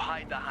something to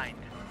hide behind.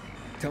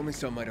 Tell me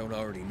something I don't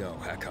already know,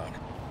 Hakon.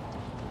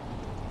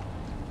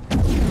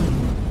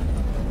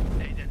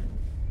 Aiden,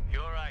 you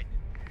alright?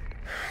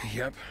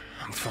 Yep,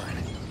 I'm fine.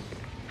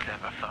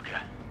 Clever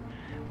fucker.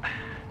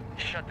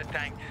 Shut the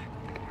tanks.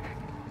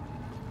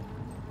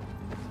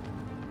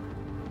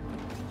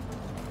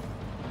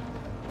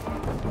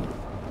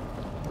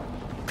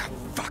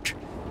 Fuck!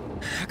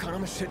 Hakon,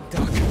 I'm a shit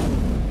duck.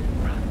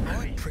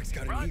 That prick's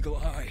got an eagle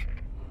eye.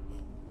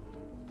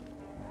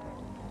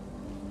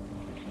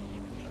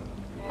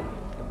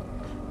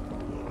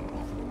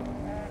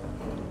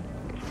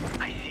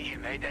 I see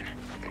him, Aiden.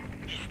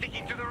 He's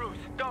sticking to the roofs.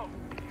 Go!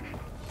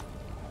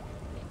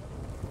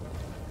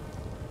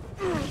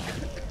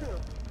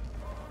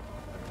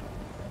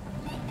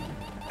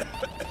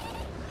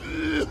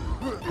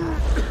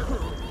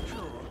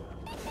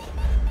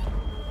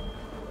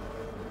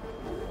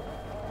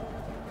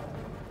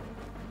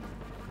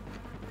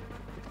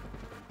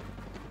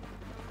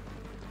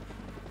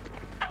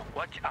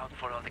 Watch out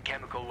for all the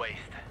chemical waste.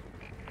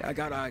 I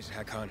got eyes,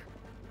 Hakon.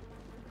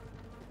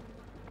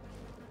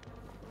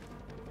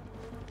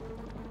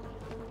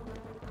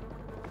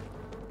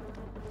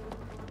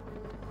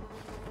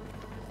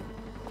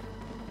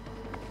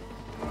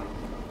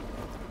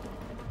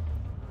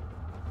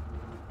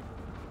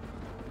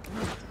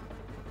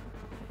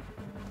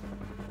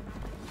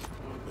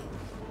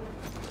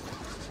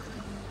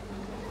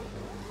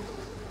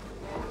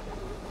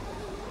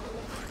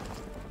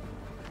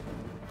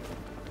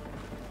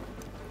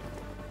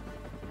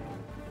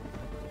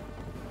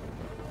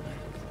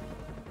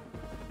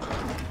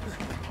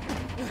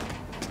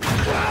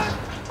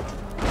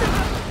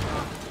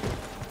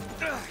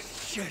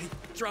 Shit, he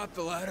dropped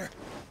the ladder.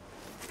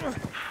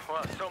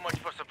 Well, so much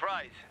for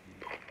surprise.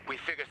 We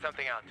figured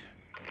something out.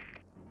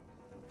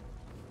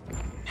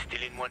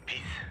 Still in one piece.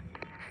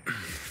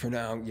 For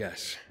now,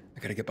 yes. I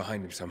gotta get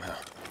behind him somehow.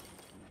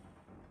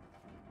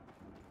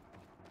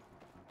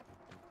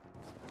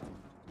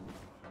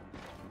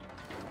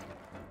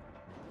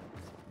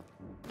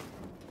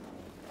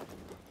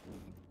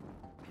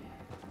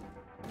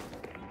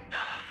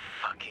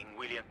 Fucking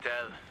William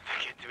Tell.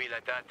 Get to me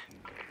like that.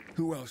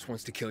 Who else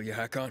wants to kill you,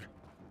 Hakon?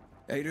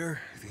 Ader?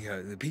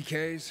 The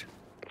PKs?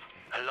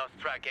 I lost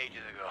track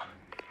ages ago.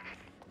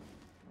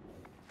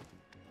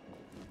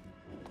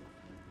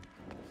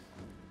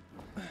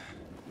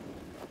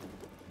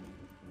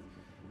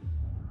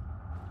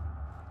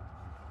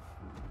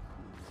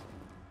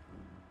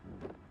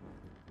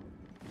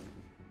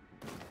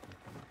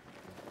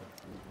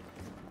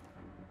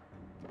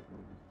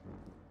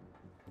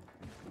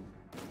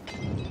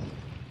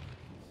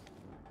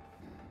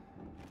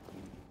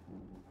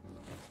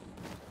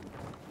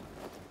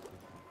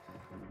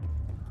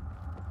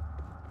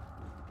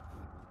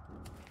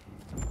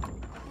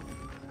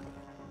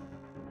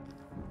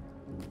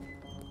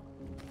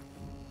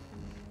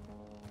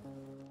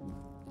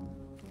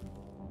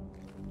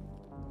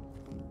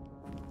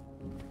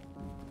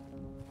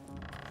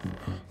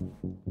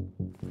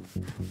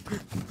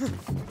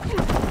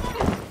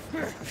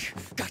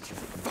 Gotcha,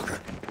 fucker.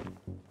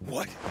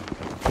 What?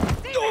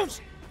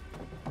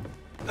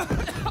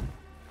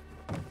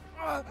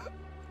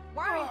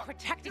 Why are you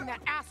protecting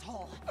that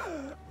asshole?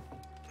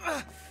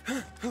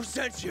 Who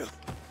sent you?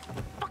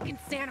 Fucking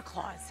Santa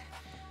Claus.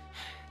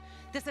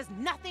 This has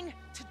nothing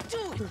to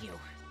do with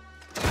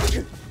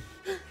you.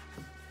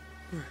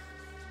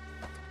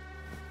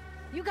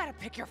 You gotta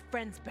pick your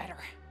friends better.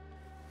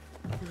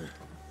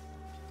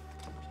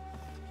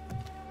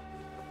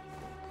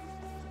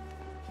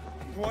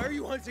 Why are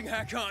you hunting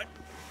Hakon?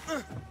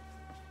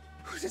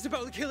 Is this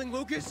about killing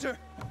Lucas, or?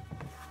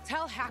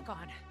 Tell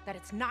Hakon that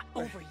it's not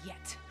over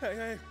yet.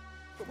 Hey,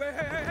 wait!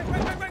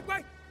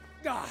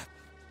 Ah.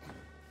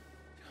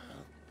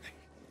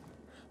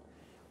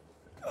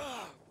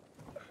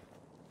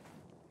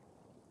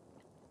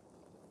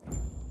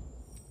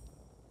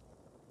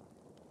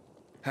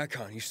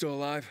 Hakon, you still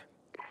alive?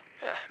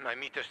 My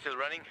meter's still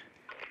running?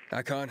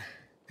 Hakon,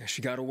 yeah,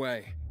 she got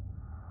away.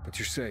 But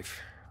you're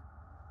safe.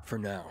 For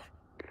now.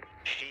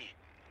 She?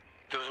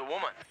 There was a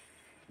woman.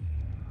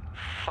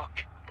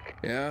 Fuck.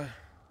 Yeah?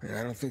 And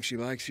I don't think she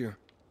likes you.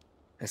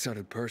 That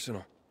sounded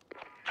personal.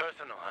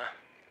 Personal, huh?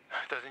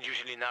 Doesn't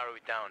usually narrow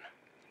it down.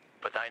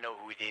 But I know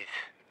who it is.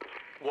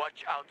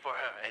 Watch out for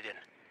her, Aiden.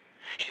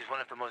 She's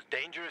one of the most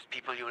dangerous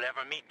people you'll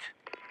ever meet.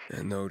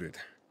 And noted.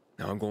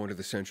 Now I'm going to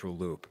the Central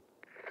Loop.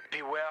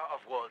 Beware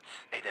of Waltz,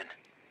 Aiden.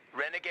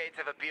 Renegades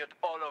have appeared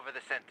all over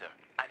the center,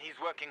 and he's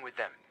working with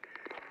them.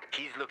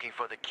 He's looking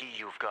for the key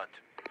you've got.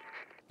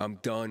 I'm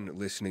done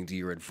listening to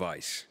your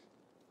advice.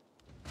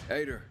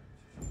 Ader,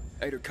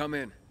 come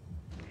in.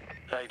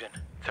 Aiden,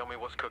 tell me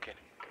what's cooking.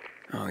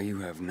 Oh, you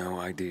have no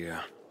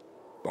idea.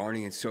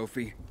 Barney and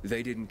Sophie,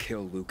 they didn't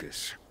kill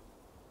Lucas.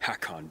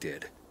 Hakon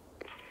did.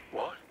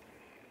 What?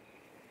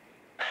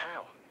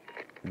 How?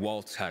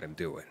 Waltz had him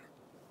do it.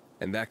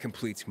 And that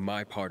completes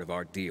my part of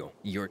our deal.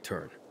 Your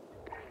turn.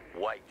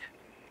 Wait.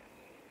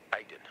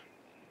 Aiden,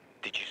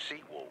 did you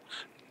see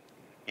Waltz?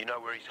 You know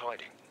where he's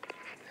hiding?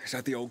 He's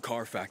at the old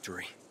car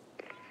factory.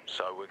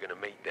 So we're gonna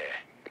meet there.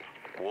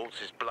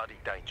 Waltz is bloody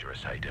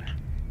dangerous, Aiden.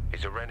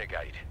 He's a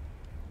renegade.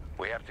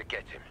 We have to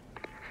get him.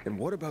 And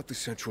what about the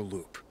Central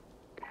Loop?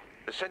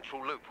 The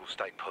Central Loop will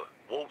stay put.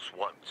 Waltz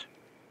won't.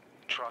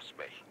 Trust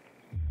me.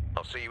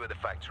 I'll see you at the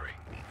factory.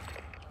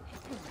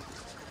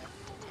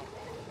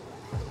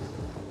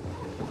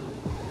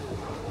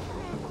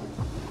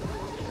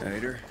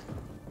 Ader,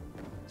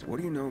 so what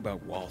do you know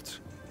about Waltz?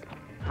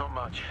 Not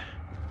much.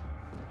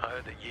 I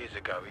heard that years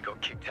ago he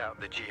got kicked out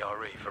of the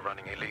GRE for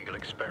running illegal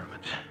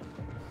experiments.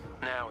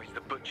 Now he's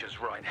the Butcher's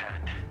right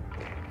hand.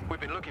 We've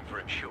been looking for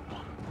him, sure.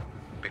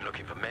 Been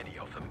looking for many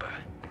of them, but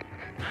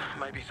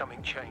maybe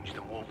something changed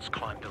and Waltz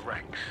climbed the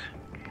ranks.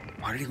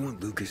 Why did he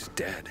want Lucas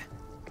dead?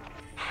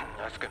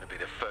 That's gonna be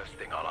the first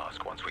thing I'll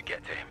ask once we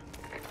get to him.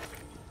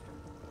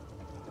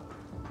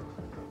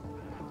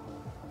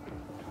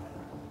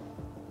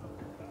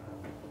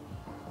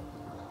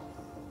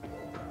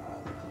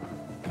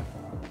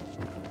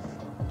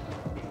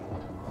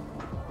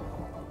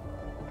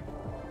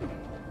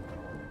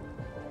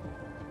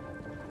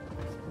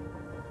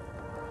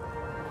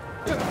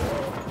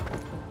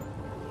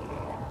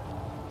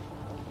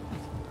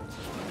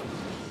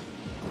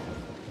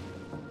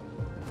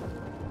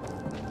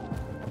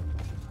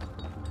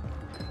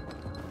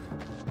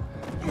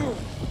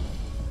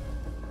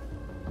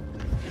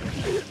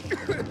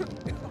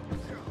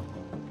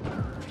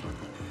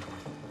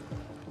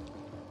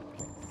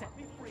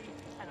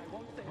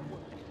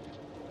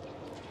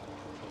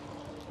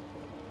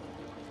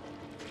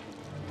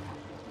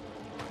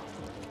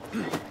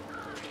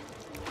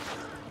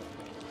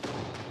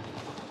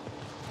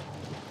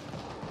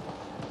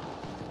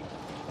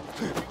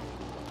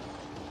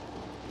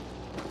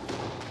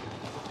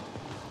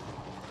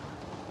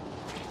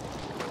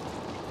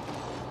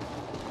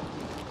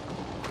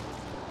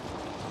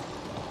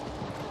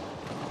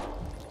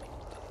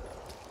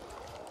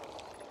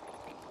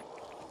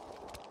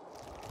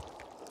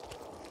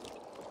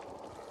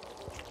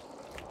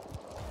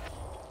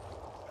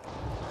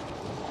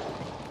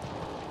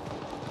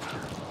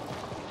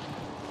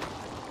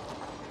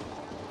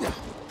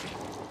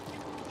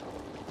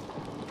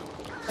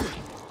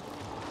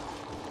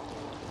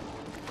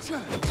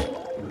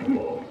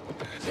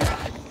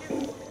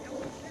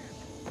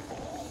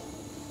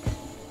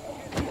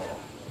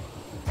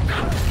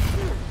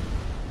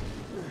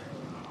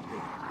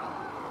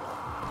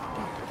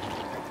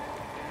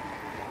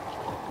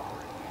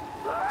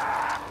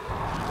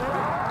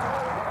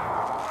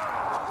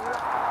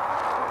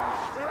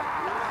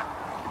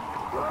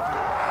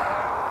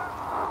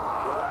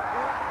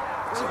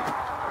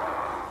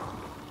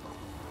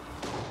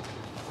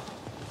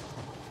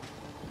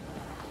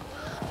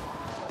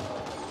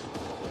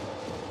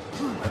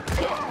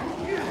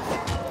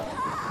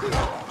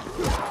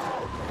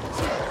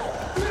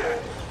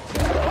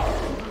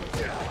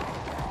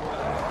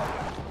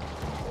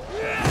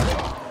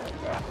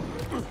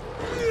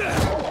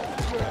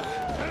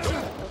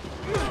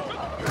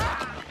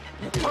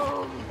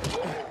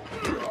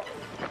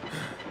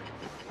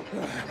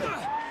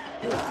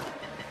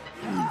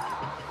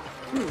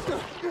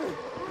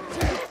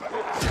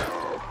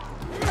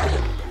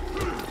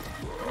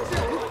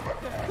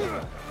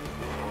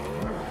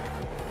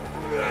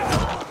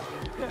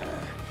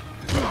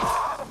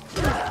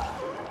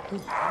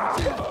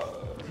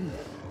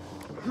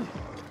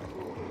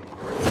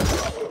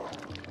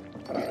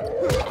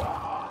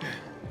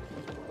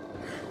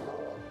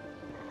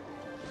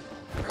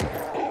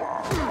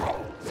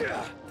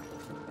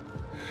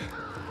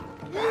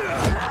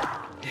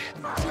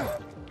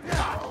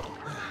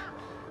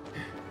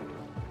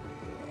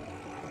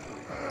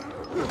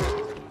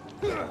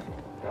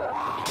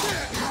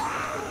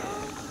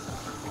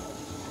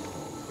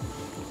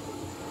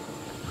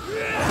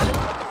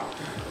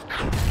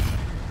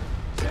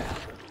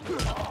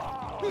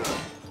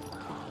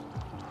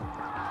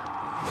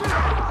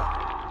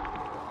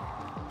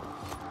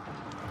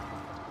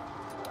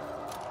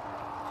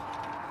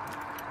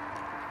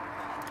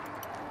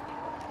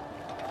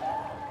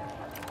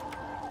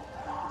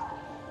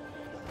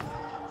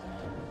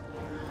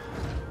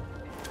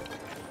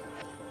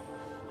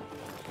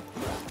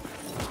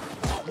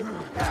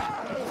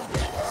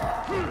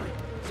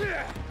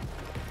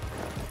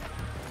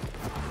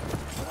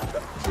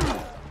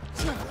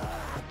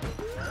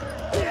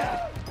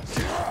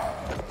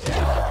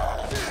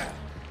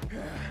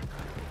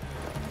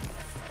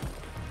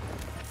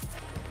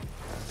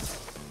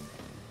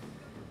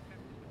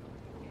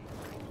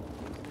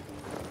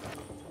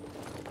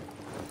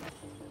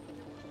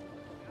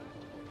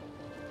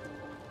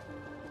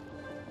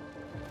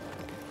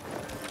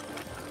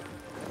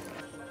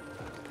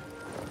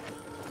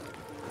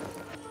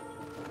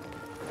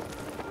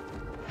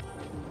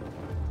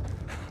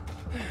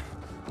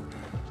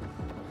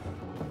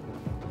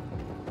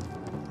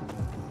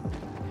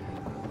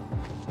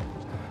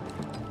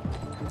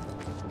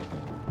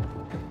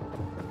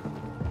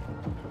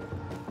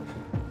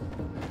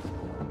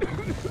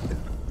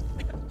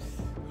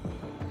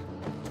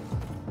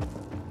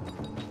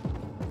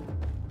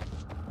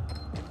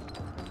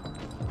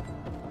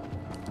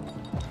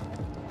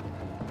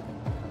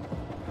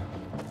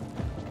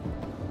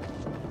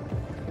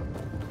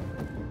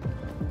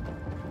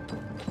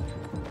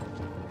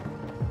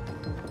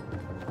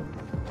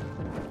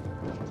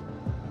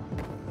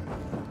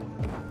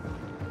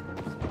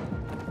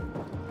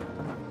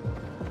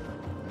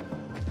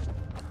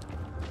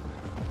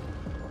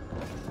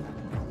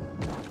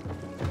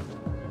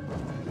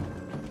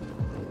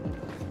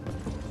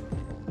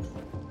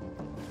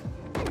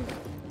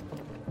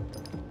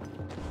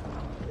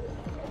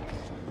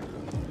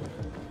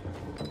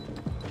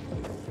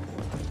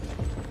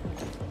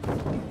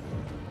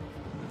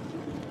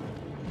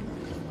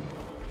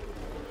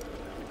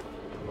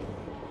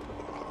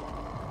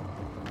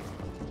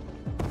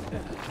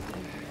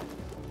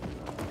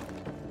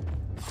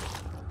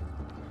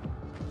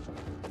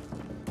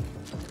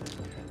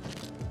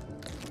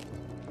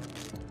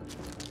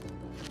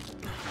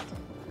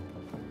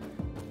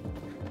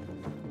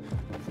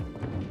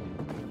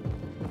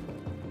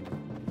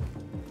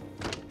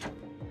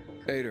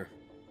 Ader,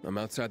 I'm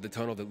outside the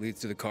tunnel that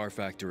leads to the car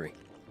factory.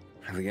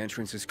 The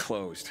entrance is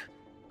closed.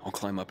 I'll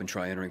climb up and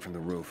try entering from the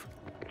roof.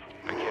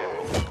 Be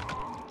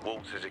careful.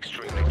 Waltz is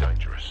extremely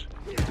dangerous.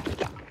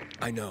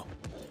 I know.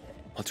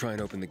 I'll try and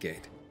open the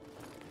gate.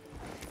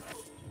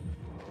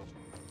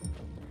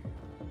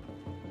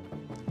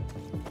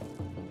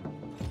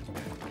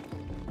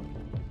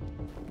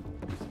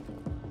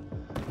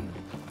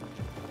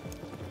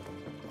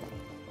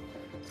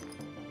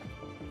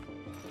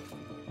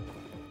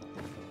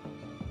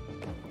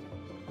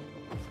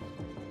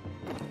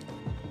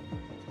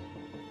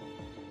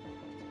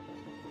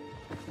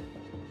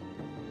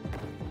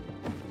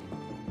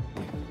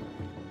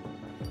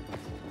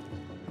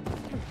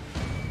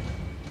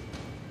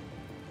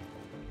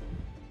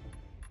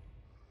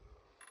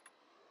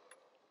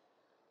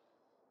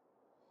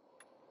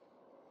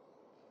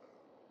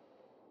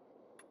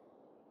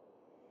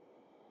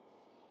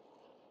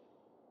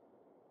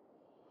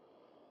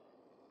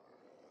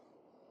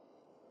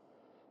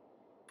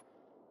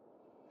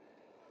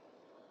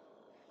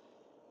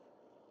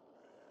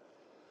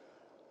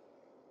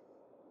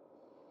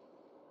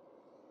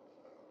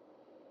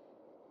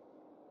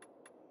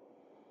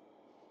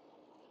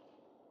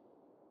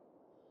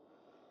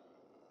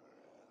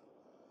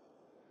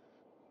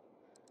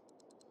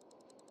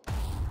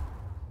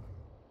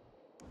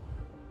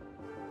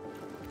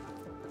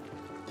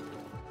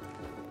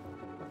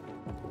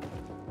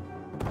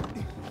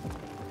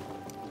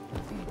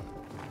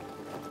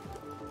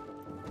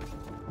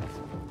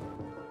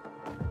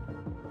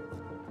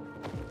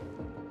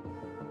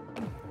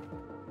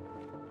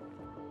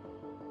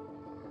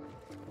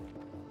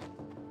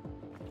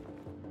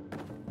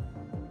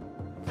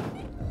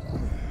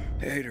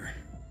 Hey, Ader.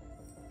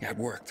 Yeah, it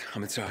worked.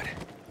 I'm inside.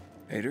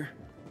 Ader?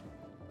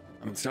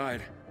 I'm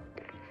inside.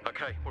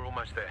 Okay, we're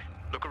almost there.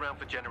 Look around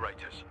for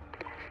generators.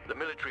 The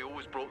military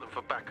always brought them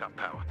for backup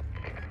power.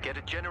 Get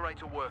a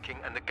generator working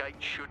and the gate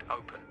should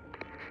open.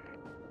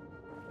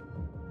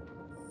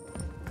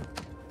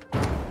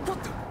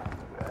 What the?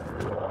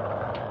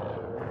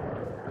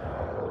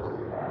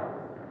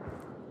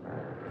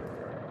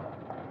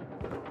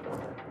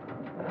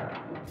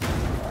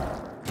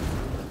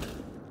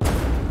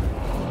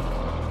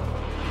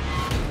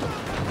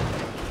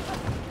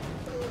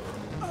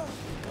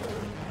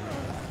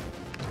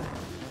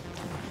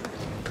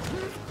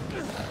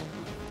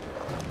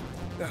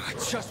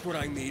 Just what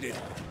I needed.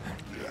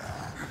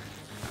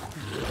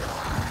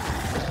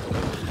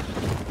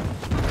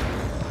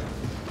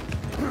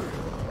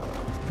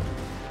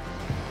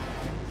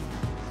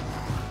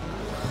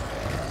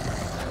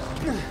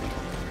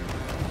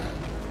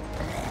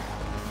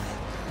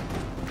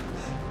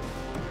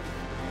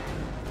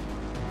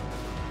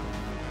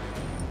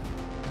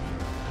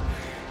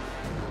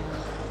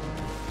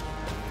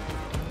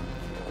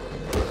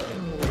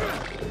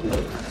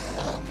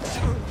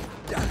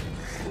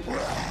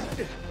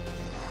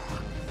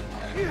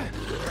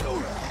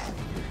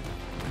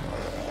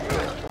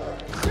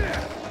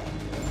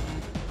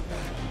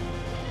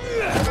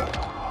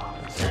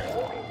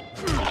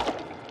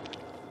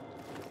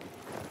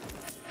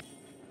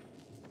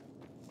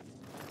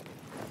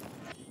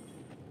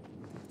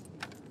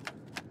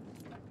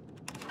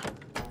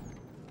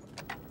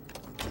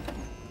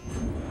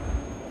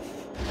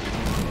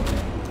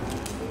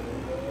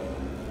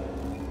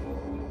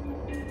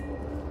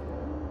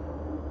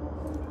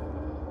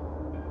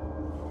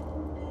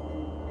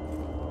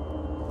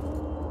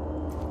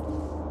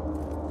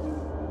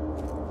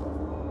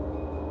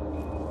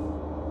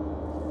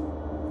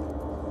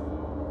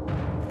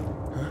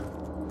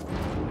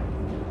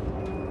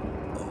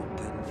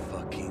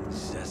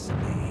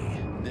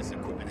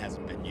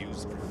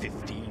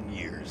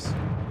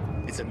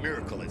 a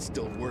miracle it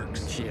still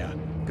works. Yeah,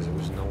 because there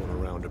was no one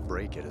around to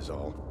break it is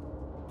all.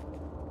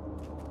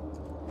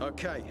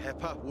 Okay,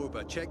 Hepper,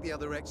 Woober, check the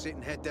other exit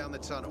and head down the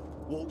tunnel.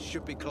 Waltz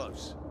should be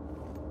close.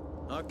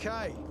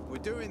 Okay, we're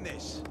doing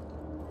this.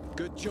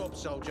 Good job,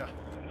 soldier.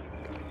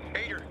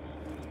 Ader!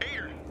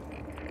 Ader!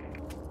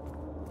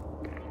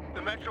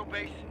 The Metro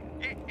base,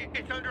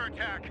 it's under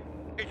attack.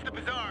 It's the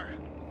Bazaar.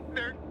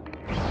 They're...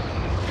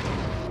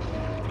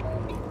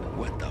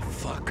 What the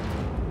fuck?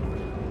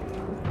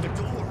 The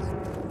door!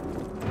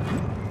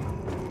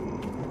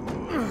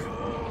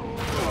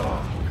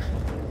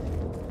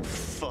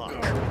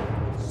 Fuck.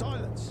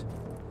 Silence!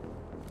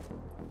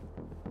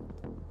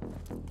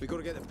 We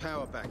gotta get the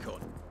power back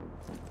on.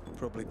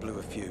 Probably blew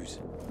a fuse.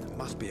 There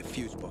must be a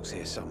fuse box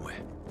here somewhere.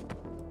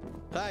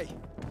 Hey!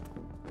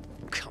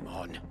 Come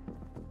on.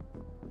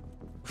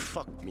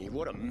 Fuck me,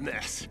 what a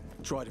mess.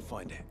 Try to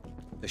find it.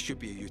 There should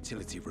be a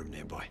utility room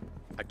nearby.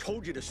 I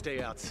told you to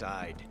stay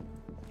outside.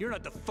 You're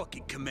not the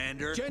fucking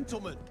commander.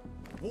 Gentlemen,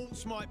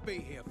 Waltz might be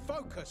here.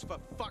 Focus, for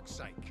fuck's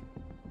sake.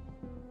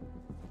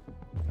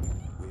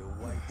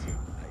 We're waiting,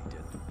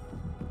 Aiden.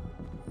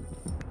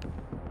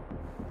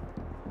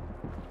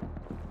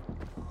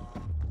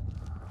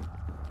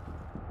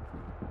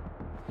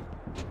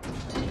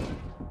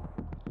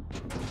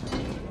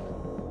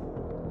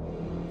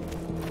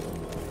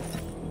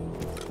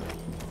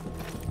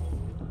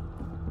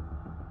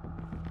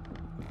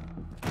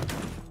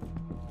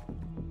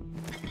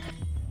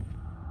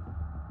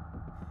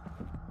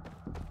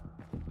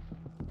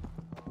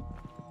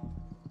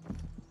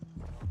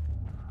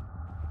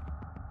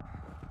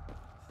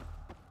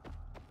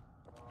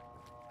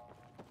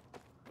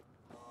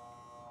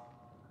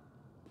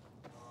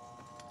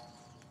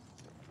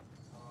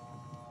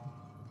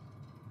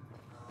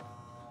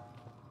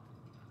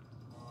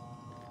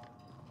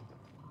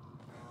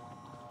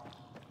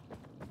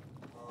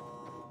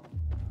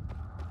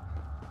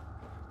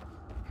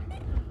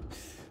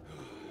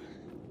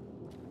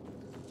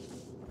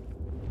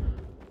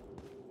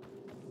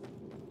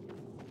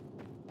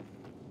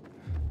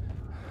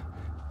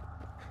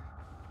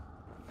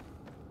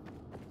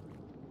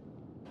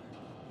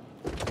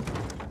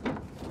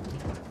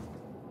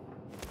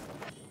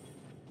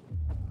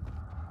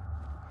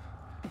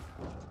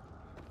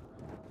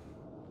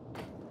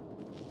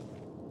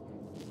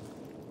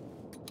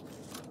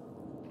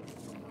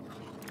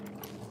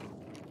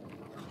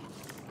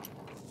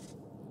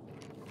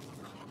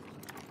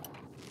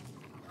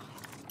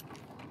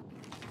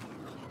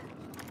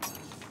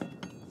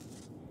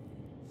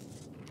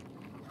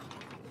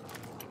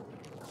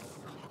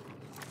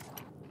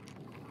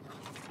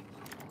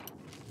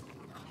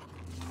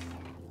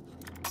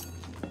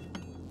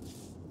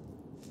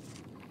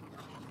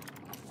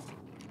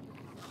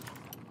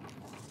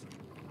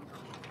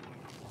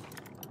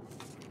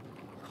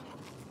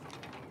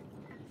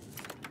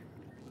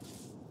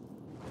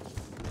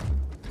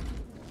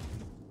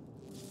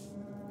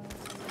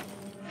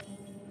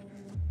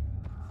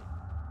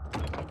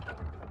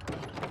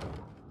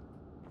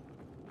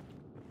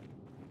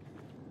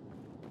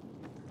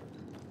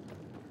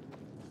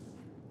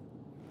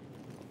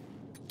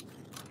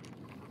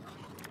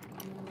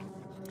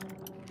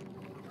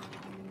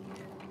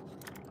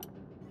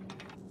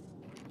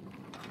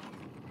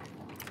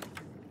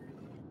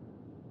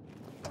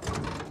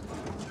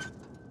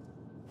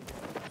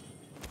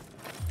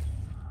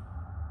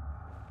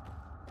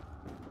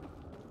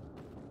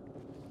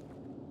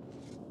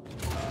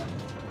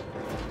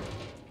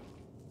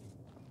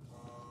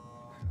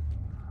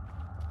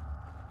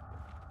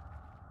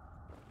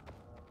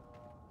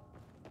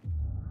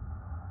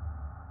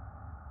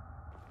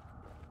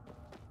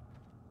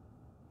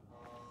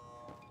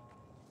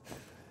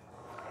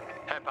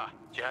 Pepper,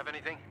 do you have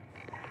anything?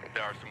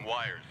 There are some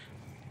wires,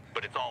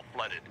 but it's all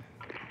flooded.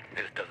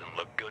 This doesn't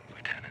look good,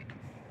 Lieutenant.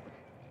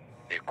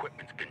 The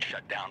equipment's been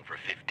shut down for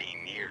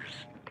 15 years.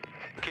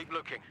 Keep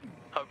looking.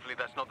 Hopefully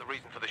that's not the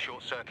reason for the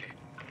short circuit.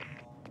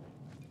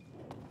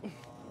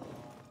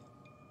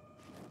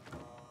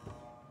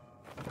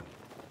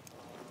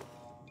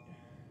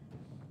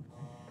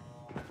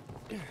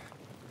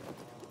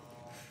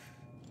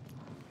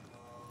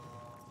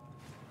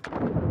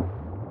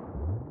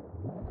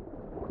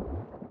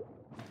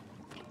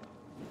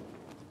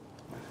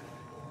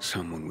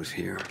 Someone was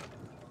here.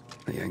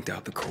 They yanked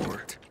out the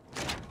cord.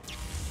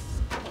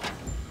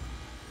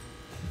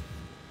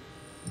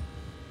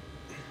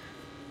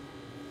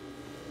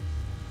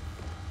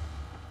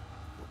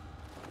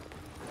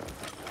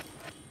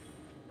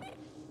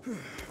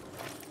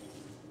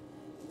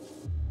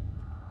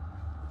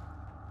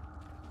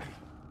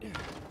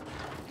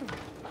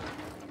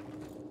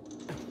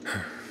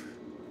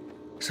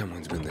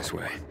 Someone's been this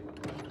way.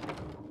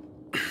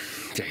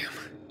 Damn.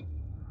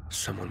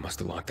 Someone must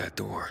have locked that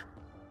door.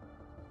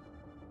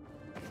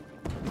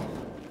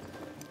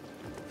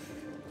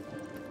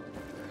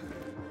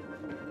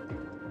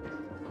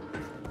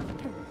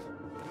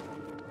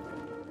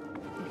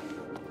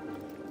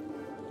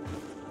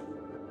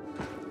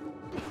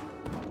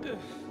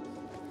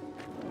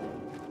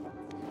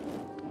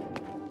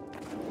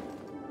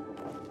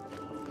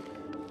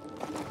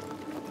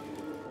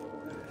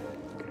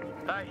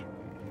 Hey,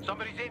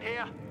 somebody's in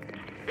here.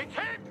 It's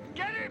him!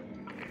 Get him!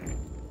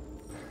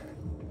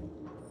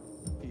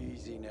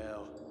 Easy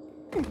now.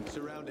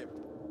 Surround him.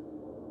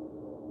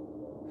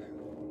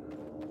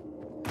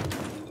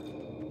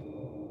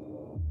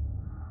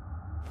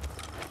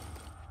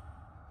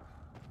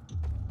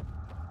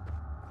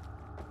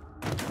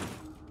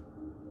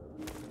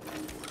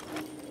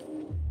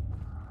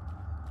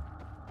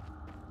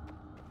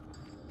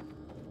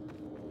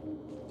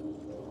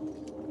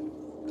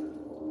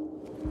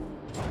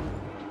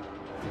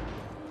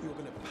 You're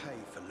gonna pay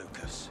for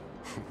Lucas.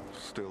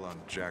 Still on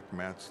Jack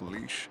Matt's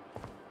leash?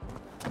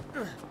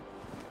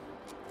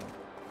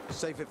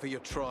 Save it for your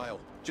trial,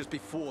 just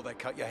before they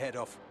cut your head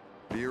off.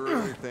 Do you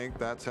really think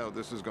that's how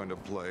this is going to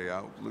play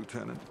out,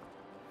 Lieutenant?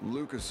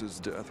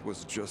 Lucas's death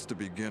was just the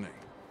beginning.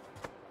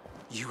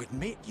 You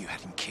admit you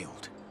had him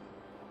killed.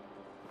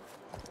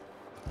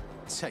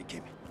 Take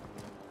him.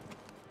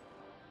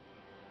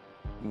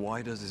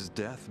 Why does his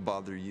death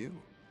bother you?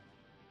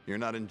 You're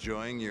not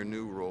enjoying your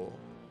new role?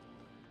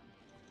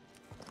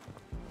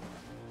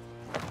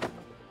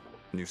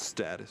 New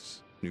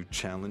status, new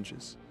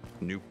challenges,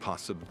 new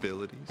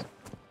possibilities?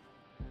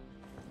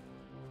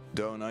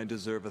 Don't I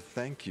deserve a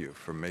thank you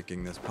for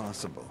making this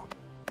possible?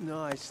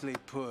 Nicely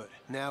put.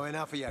 Now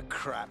enough of your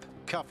crap.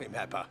 Cuff him,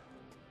 Pepper.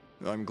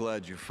 I'm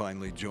glad you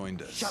finally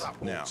joined us. Shut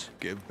up, now, Walt.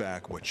 give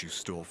back what you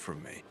stole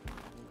from me.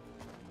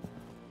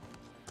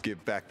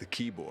 Give back the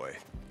key boy,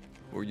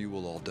 or you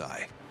will all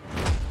die.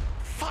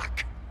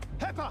 Fuck!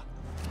 Pepper!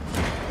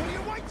 What are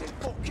you waiting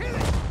for? Kill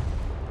him!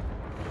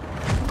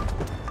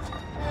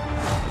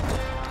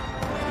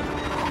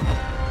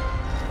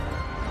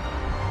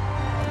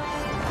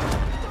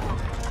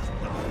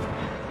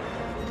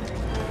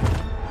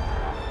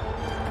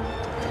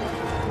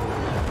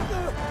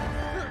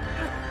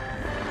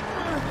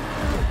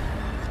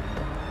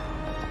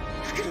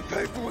 You're gonna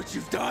pay for what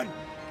you've done!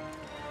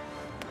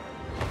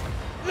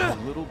 A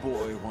little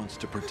boy wants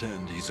to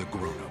pretend he's a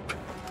grown-up,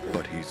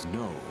 but he's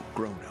no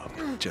grown-up,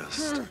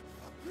 just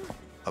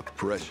a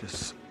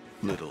precious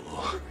little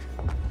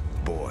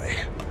boy.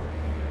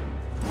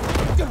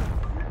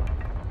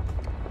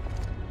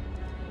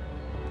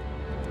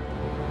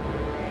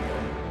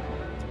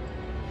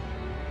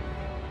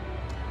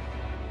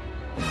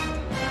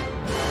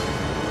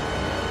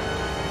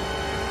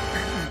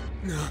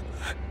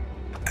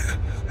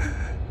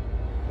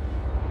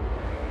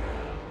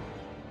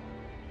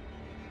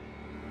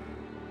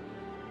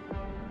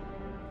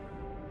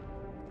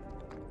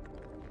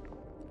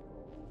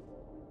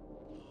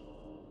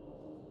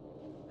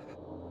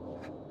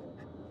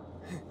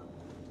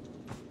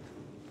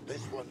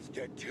 This one's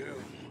dead too.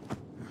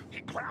 He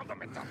ground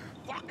them into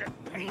fucking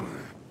paint.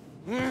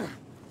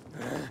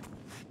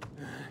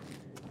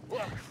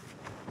 Look,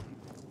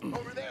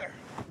 over there.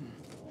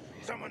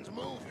 Someone's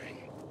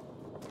moving.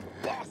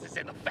 Boss is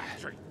in the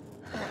factory.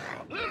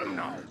 Let him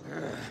know.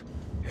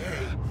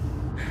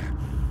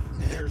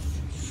 There's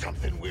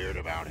something weird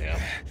about him.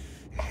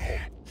 Oh,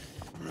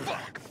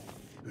 fuck.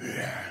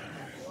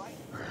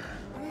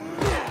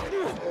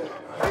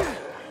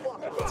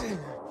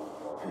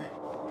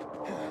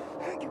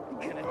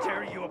 I'm gonna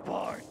tear you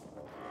apart.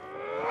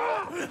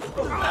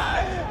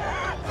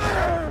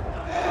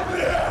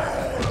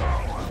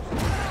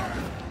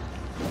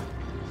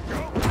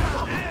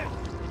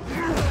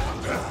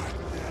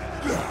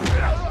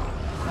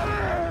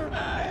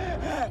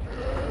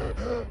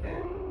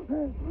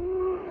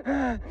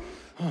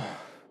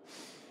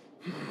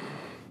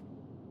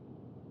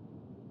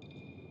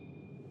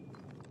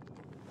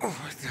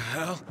 What the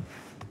hell?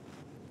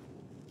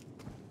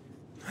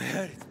 My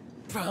head is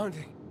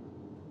pounding.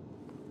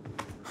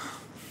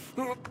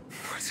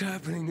 What's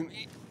happening to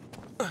me?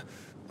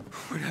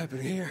 What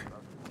happened here?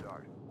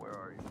 Where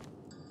are you?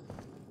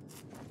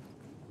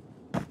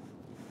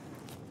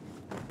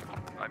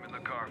 I'm in the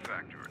car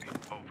factory.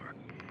 Over.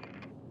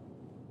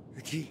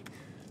 The key.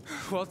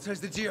 Walt has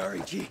the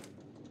GRE key.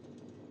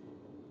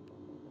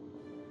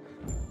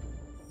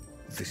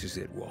 This is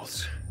it,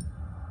 Waltz.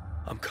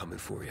 I'm coming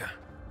for you.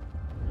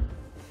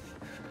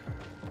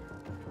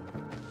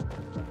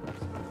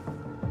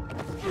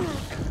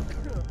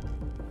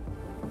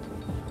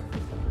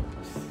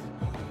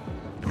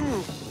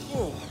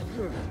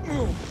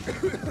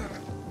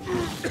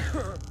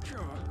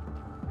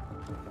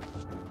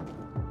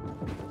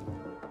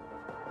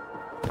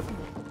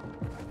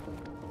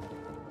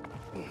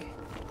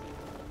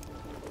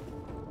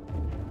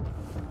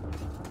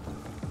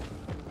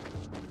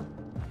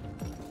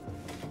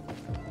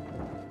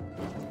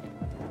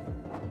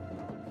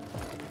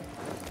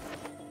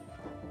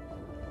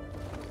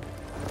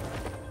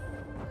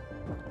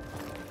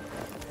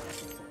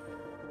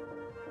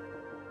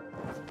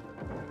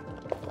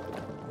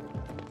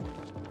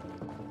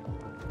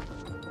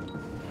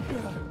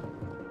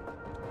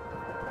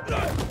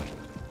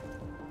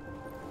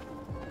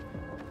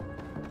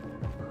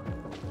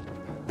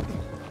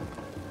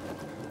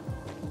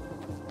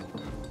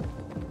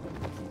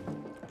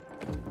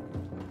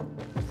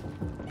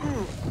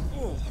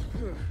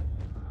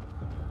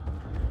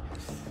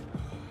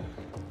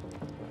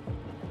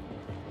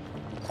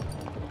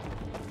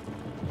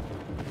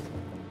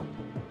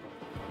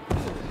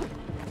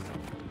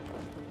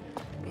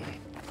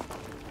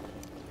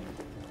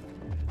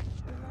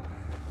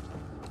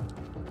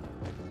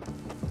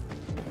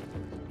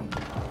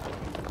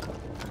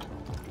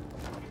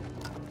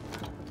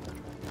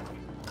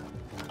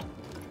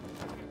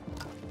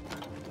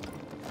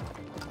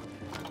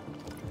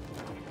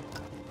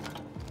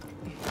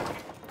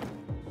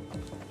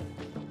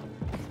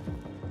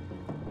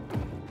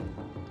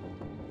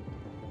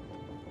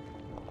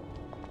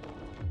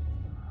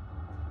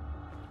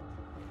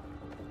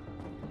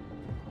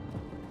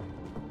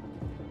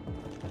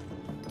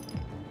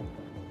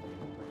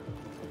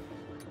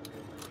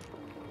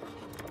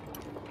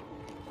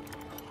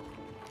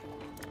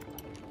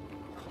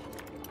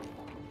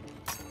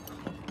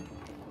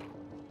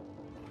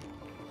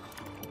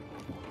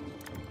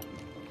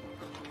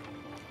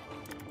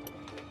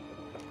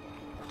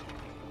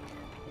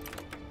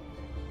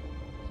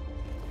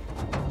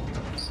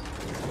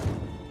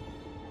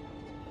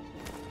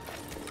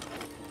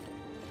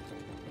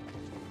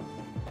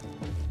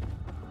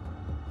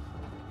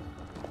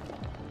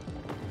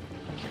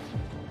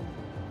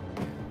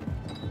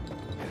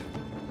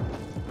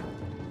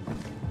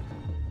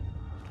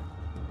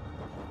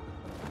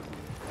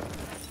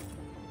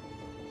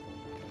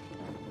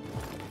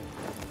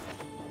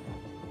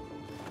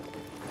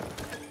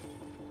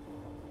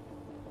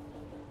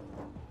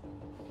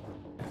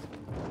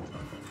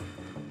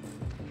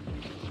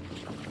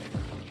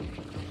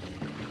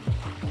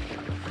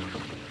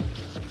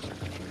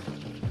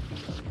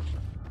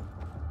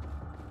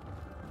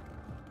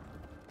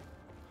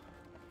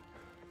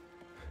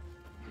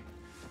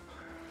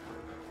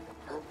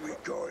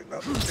 Going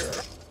up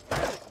there.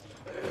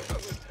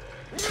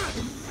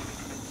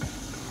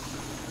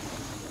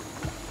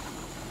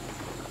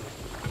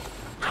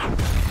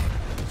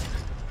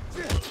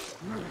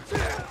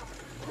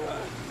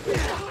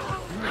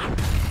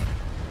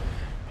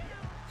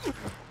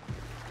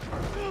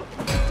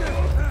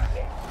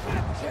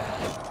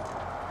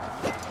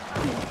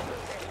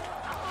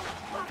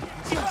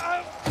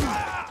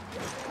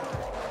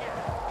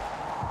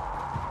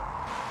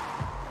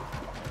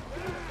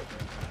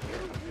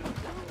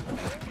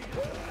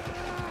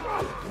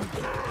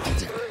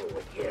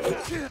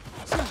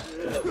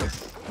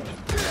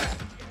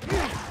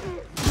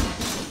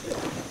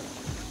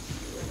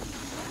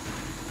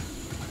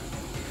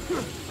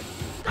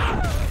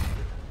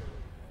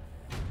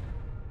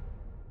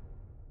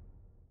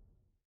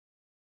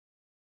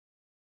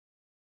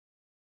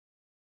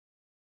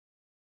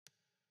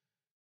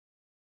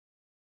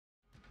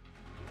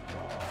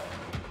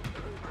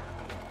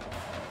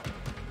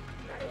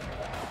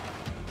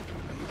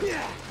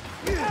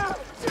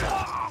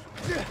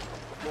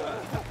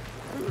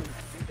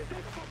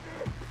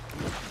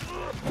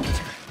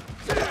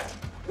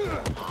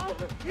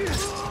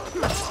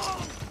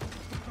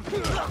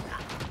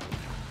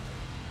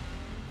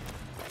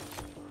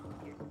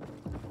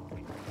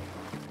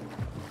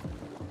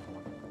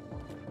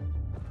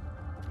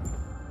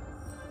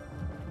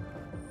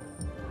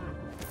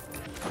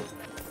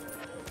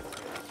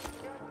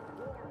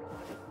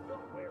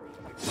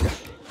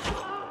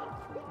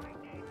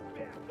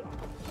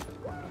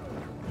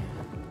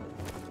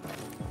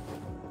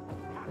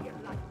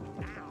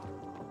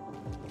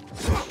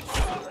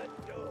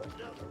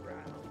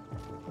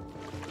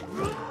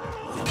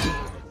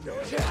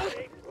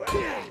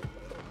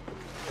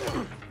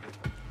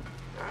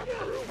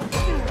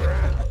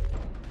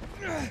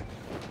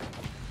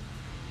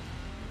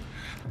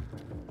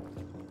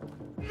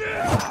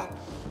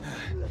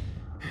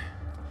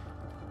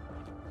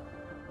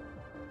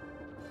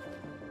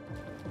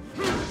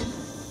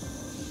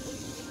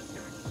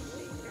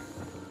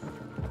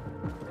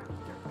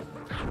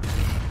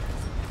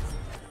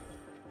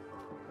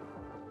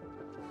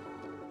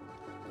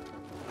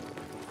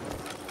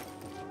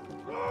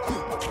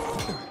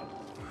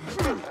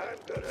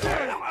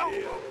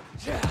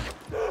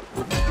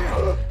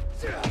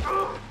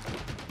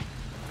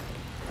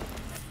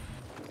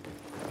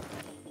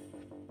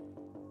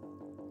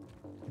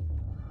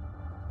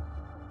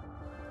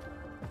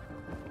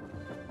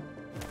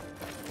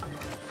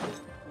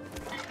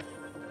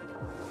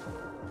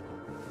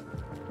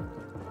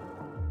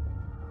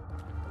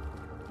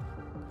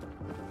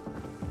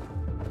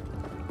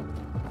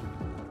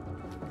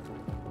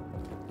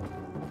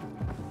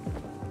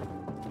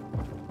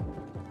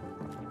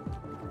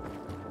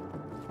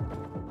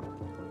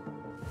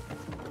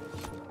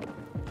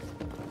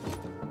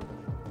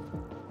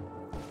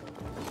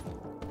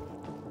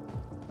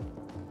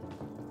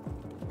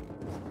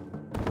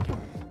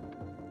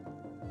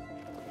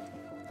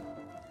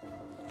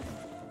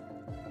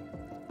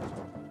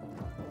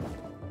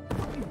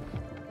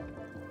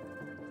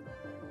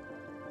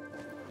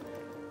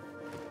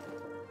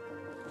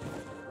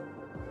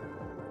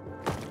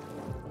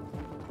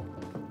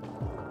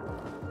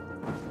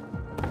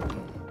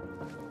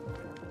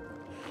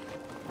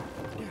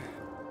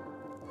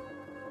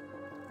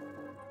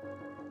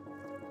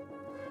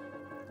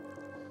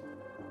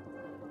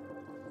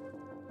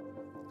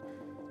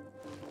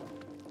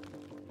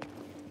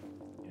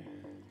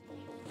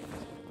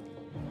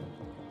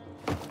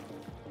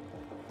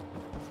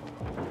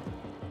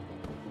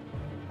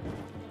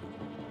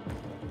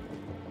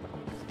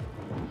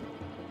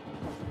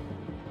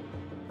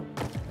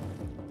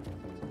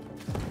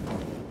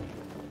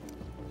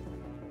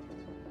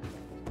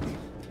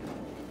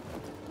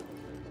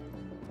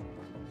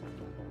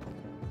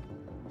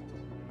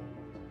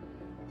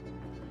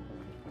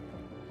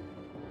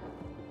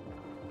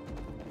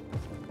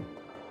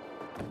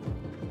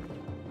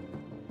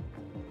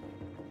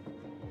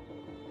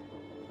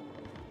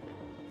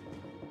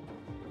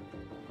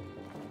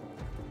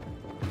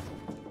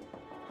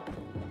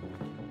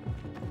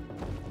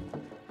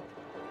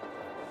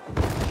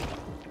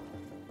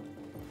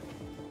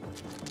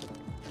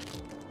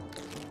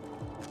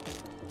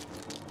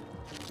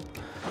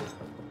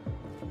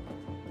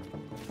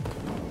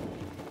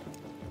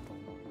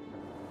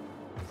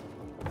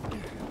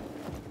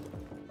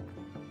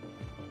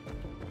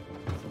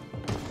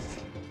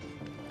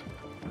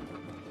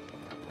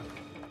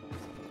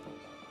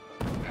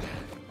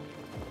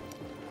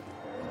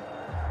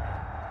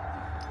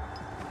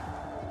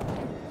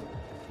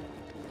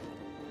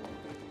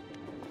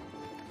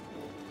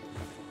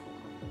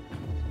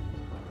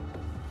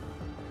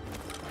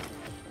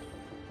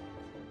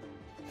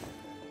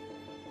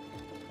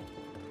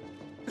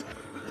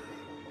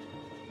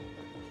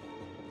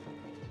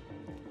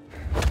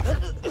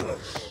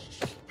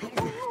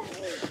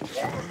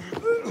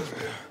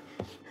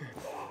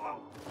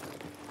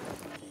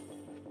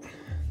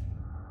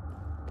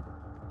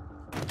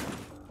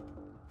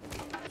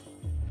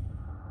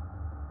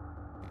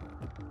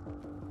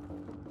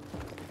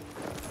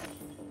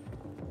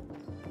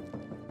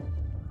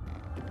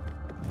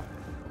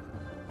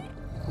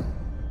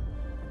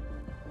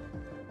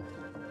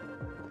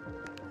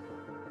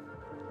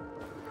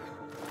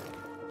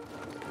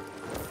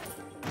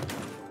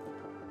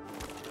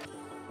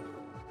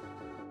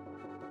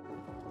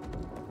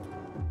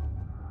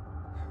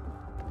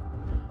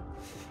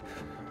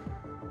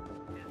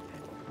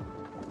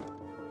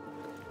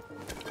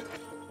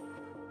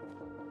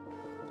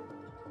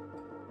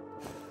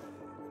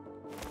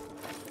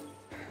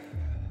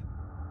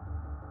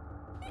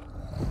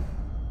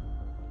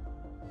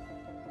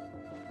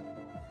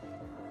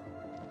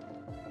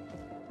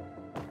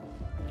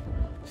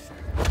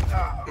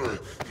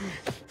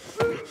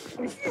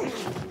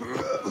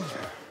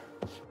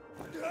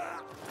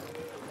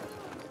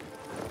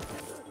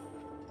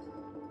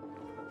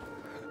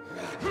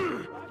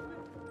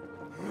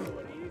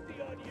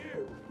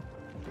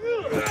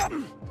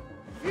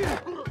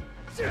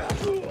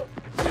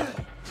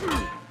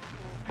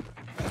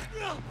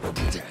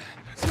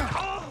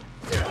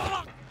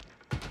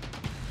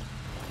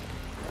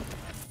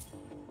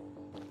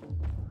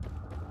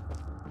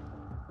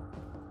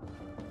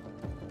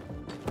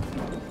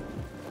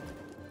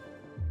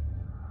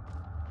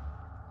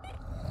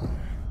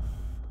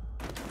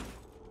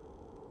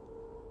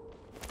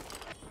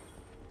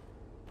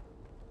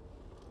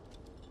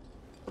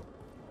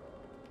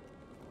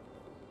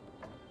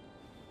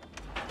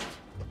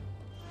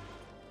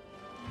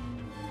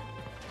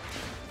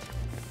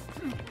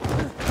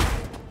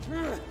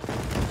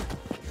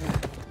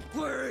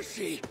 Where is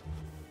she?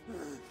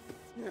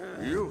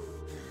 You?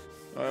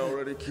 I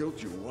already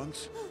killed you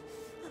once.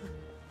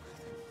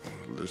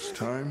 This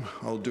time,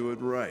 I'll do it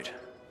right.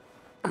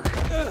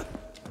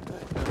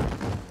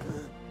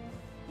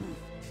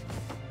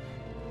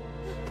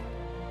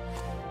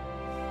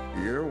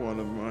 You're one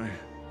of my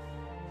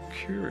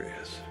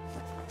curious.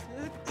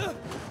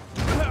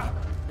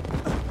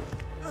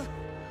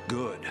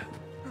 Good.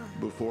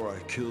 Before I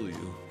kill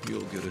you,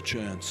 you'll get a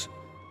chance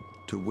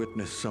to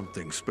witness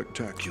something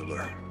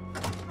spectacular.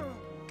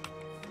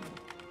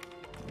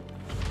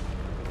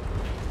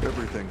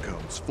 Everything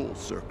comes full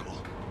circle.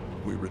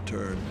 We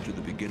return to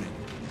the beginning.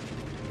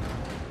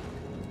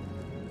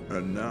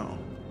 And now,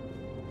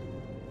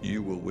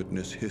 you will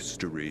witness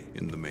history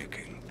in the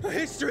making.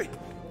 History?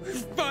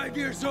 5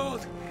 years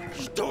old.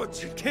 You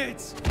tortured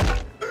kids.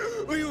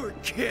 We were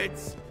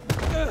kids.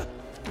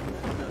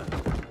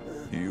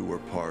 You were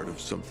part of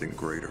something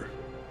greater.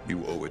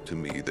 You owe it to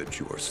me that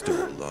you are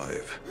still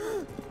alive.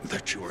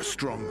 That you are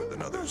stronger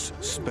than others.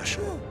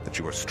 Special. That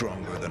you are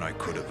stronger than I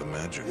could have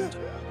imagined.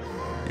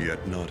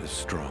 Yet not as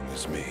strong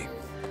as me.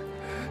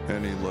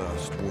 Any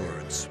last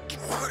words?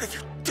 What have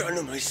you done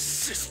to my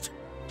sister?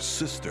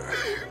 Sister?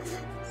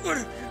 What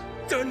have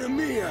you done to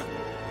Mia?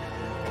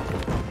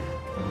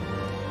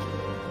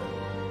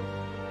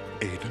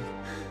 Aiden,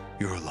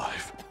 you're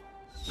alive.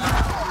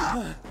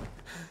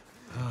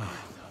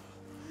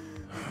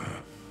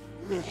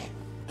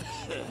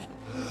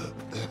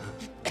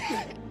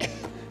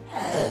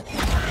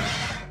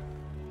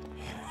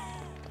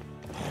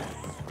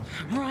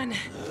 Run.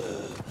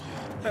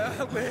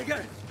 Wait, I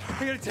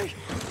gotta take.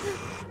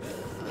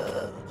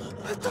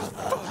 What the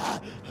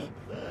fuck?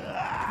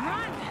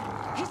 Run!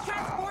 He's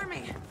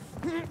transforming.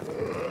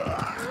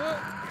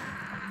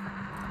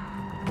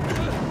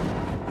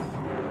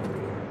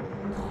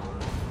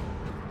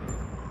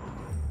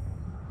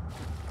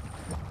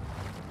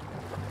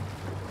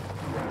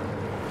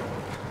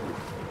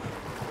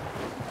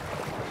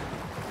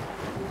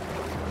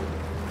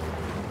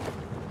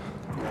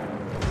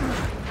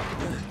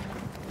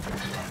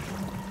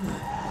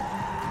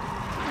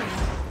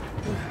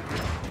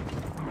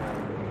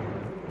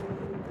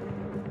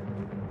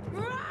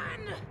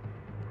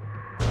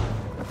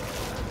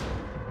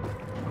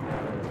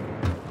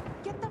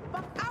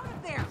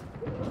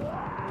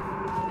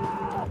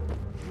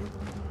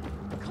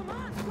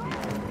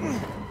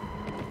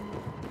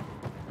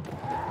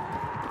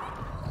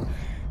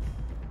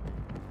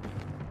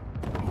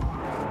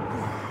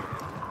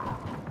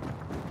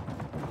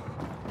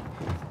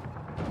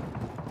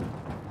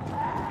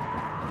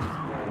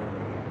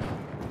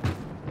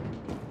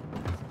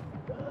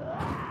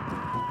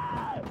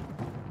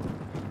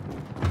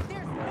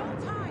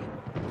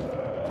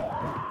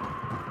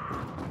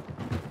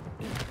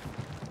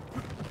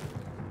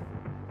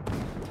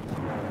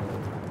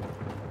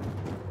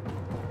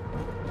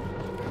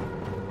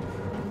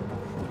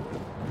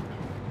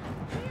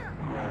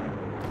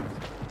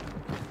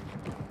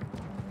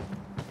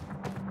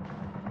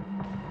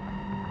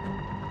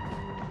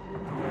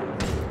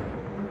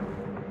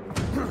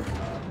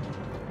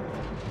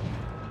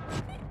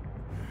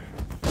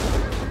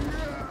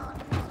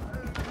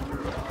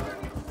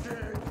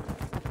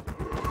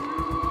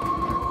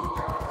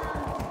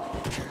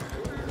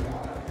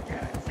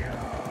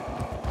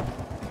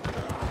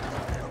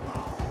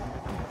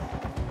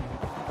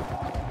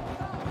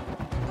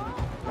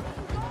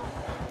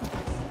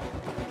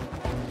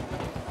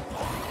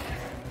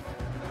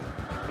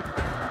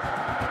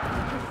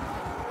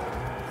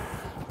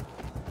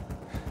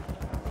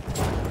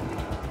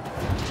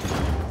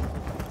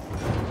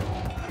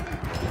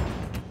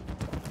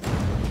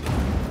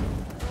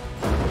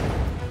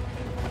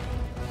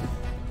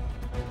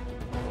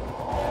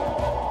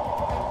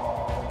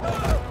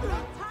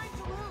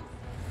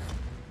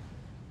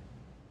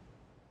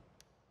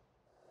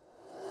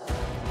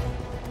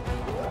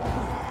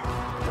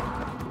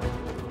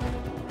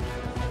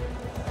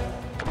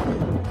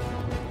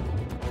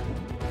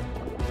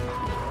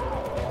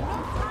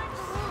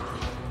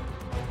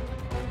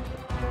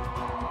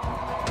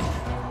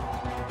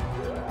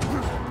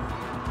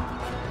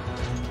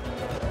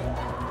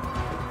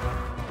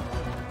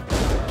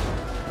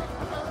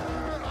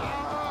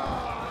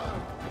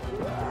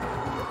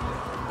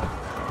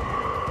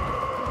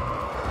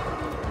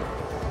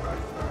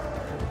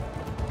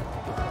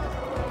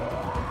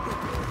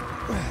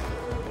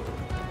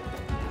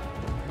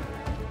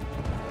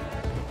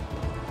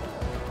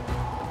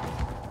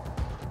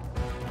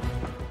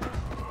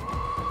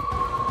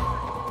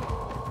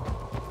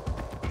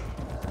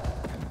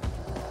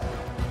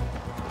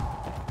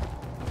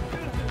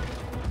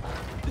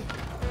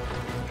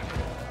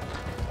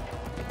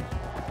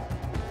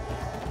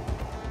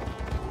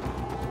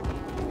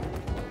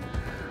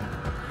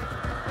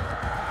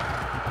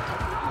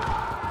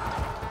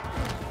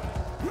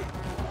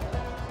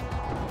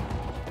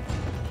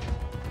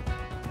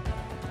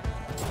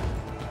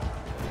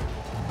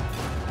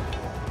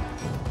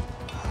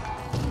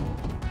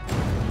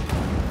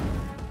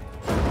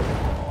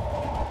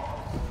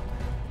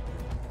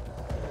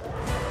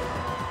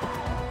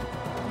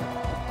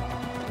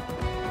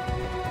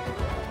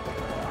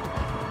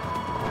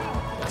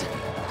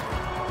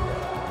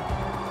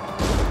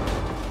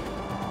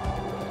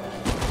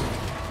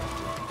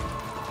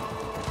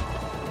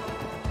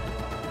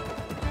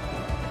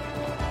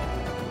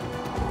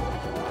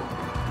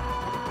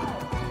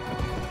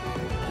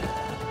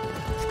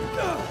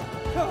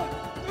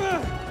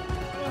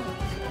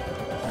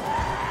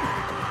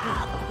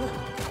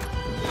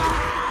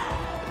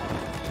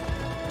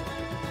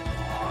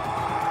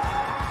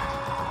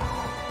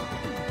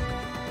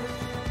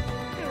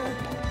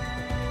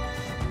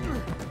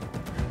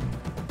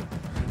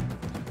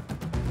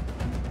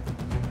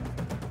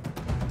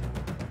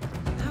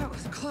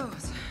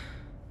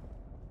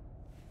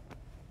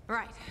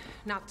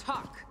 Now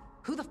talk.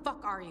 Who the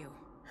fuck are you?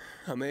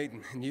 I'm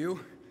Aiden, and you?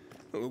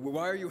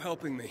 Why are you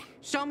helping me?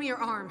 Show me your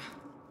arm.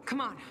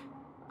 Come on.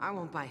 I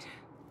won't bite.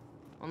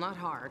 Well, not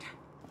hard.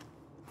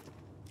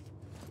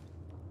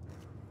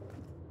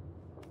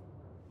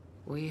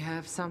 We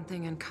have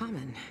something in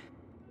common.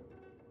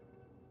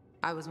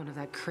 I was one of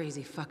that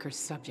crazy fucker's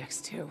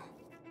subjects, too.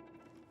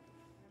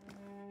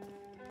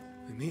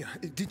 Mia?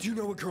 Did you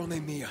know a girl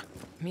named Mia?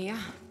 Mia?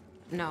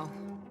 No.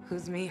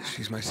 Who's Mia?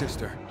 She's my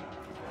sister.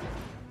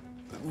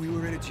 We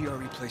were in a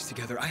GRE place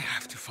together. I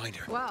have to find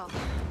her. Well,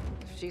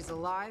 if she's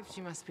alive,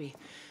 she must be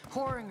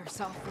whoring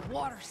herself for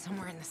water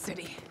somewhere in the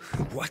city.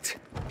 What?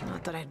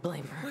 Not that I'd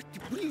blame her.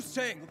 What are you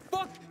saying?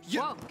 Fuck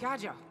you! Whoa,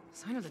 Gadjo.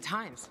 Sign of the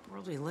times.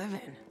 World we live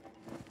in.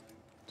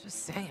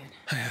 Just saying.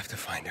 I have to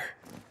find her.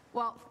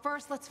 Well,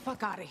 first, let's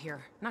fuck out of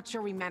here. Not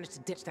sure we managed to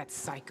ditch that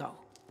psycho.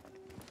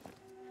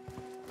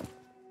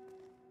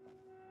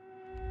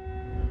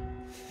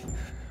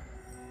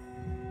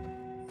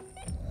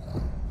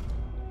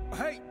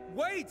 Hey,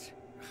 wait!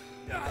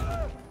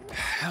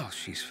 Hell,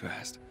 she's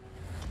fast.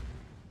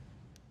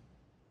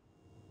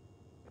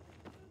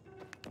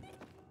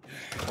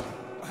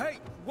 Hey,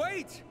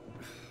 wait!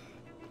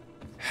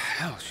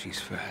 Hell, she's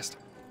fast.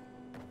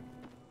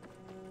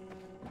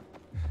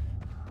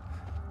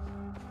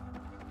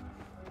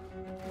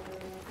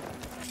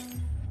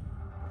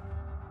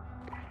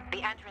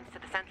 The entrance to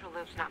the central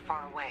loop's not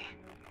far away.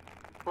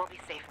 We'll be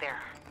safe there.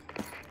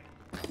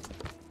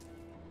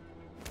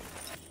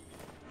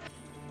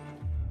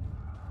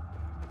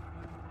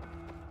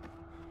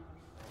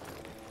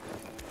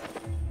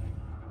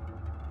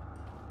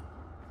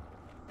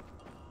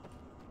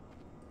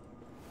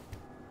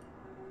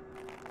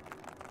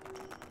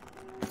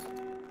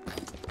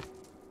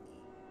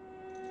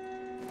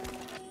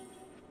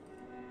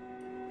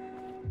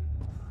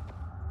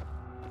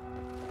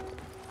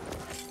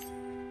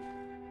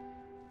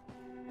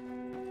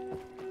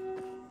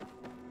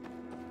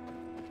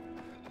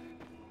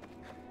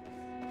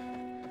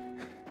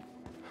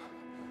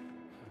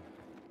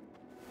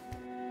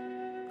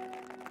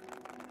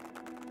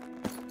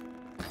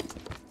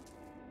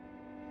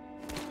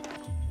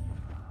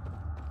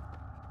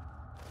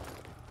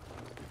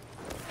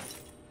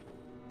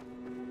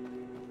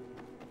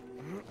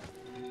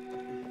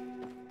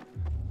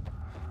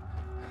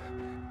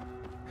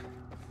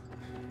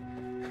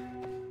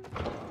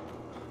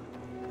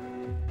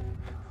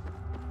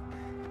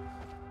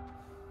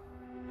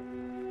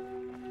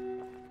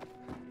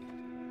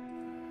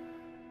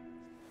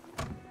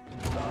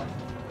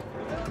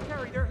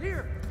 They're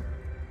here!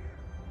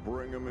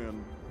 Bring him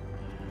in.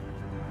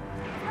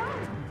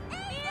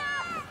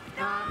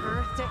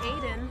 Earth to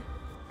Aiden.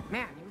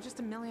 Man, you were just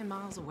a million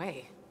miles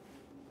away.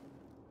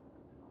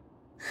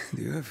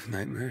 Do you have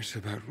nightmares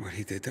about what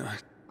he did to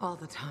us? All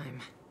the time.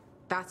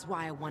 That's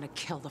why I want to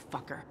kill the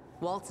fucker.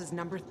 Waltz is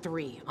number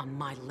 3 on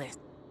my list.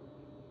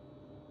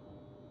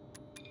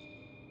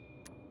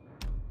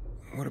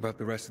 What about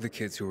the rest of the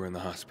kids who were in the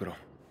hospital?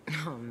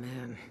 Oh,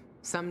 man.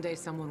 Someday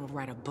someone will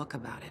write a book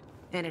about it.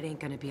 And it ain't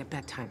gonna be a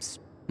bedtime.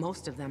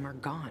 Most of them are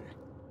gone.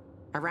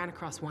 I ran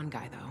across one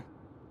guy, though.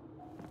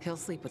 He'll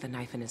sleep with a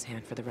knife in his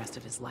hand for the rest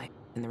of his life.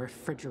 And the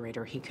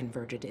refrigerator he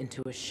converted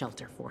into a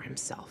shelter for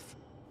himself.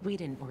 We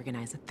didn't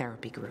organize a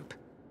therapy group.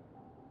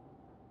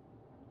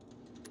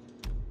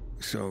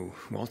 So,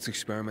 Waltz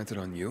experimented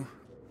on you?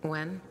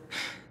 When?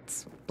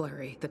 It's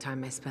blurry, the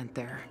time I spent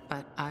there.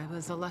 But I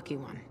was a lucky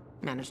one.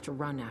 Managed to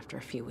run after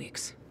a few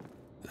weeks.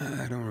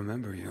 I don't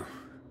remember you.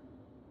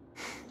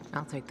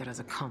 I'll take that as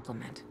a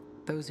compliment.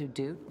 Those who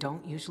do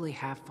don't usually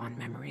have fond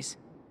memories.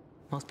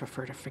 Most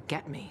prefer to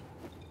forget me,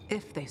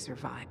 if they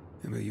survive.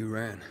 Yeah, but you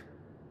ran.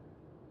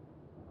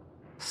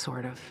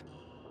 Sort of.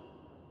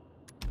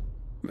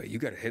 Wait, you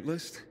got a hit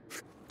list?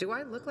 Do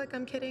I look like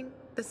I'm kidding?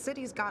 The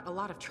city's got a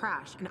lot of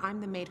trash, and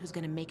I'm the maid who's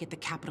gonna make it the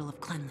capital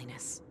of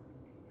cleanliness.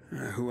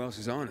 Who else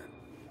is on it?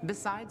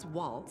 Besides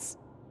Waltz,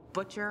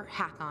 Butcher,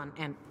 Hakon,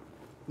 and...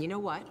 You know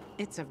what?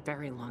 It's a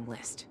very long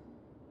list.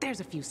 There's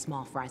a few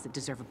small fries that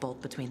deserve a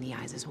bolt between the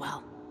eyes as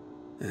well.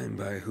 And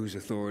by whose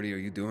authority are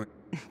you doing?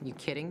 You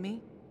kidding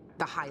me?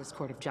 The highest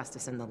court of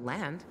justice in the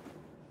land.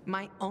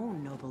 My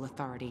own noble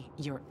authority,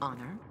 Your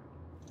Honor.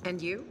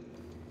 And you?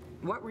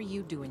 What were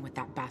you doing with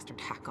that bastard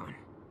Hakon?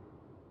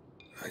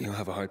 You'll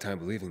have a hard time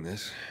believing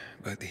this,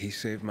 but he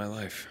saved my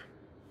life.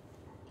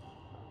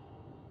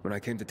 When I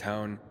came to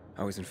town,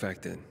 I was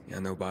infected. Yeah,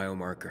 no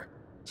biomarker.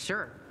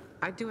 Sure,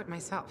 I'd do it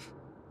myself.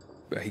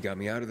 But he got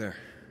me out of there.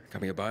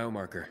 Got me a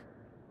biomarker.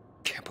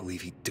 Can't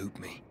believe he duped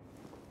me.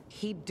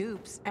 He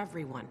dupes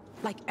everyone.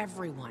 Like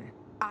everyone.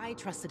 I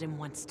trusted him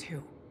once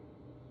too.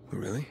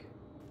 Really?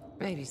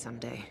 Maybe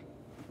someday.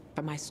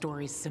 But my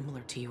story's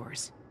similar to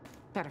yours.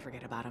 Better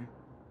forget about him.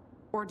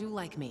 Or do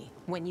like me.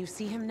 When you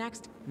see him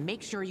next,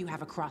 make sure you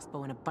have a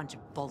crossbow and a bunch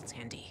of bolts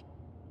handy.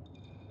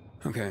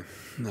 Okay,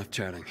 enough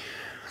chatting.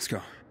 Let's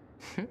go.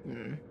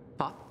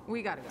 Pop,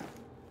 we gotta go.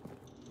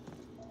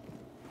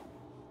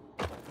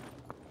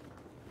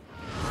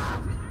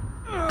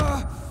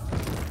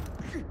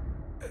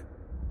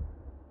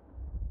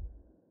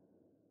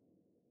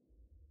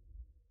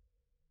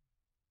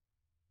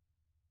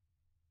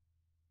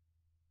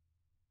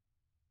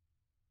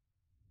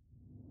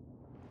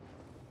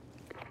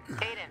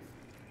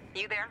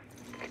 You there?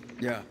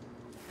 Yeah,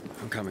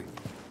 I'm coming.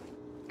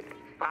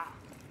 Wow.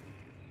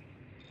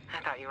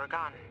 I thought you were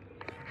gone.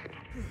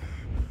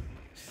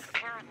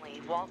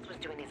 Apparently, Waltz was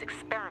doing these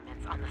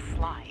experiments on the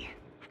sly.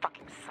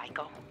 Fucking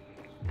psycho.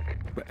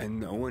 And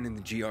no one in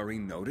the GRE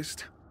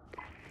noticed?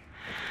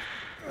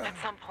 At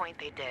some point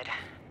they did.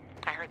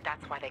 I heard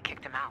that's why they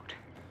kicked him out.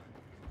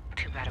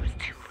 Too bad it was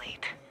too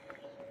late.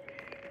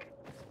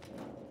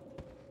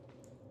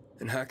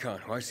 And Hakon,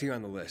 why is he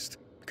on the list?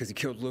 Because he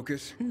killed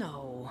Lucas?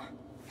 No.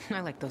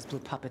 I like those blue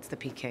puppets, the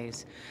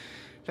PKs.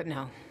 But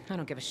no, I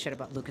don't give a shit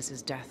about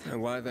Lucas's death.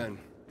 And why then?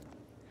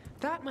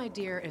 That, my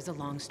dear, is a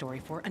long story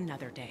for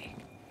another day.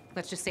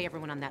 Let's just say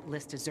everyone on that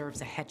list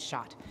deserves a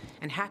headshot,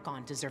 and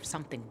Hakon deserves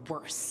something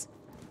worse.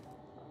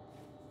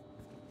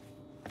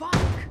 Fuck!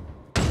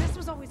 This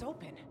was always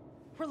open.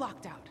 We're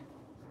locked out.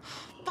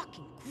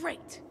 Fucking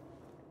great!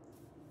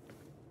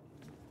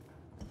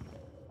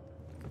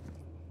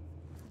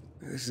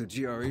 This is a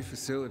GRE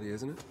facility,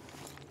 isn't it?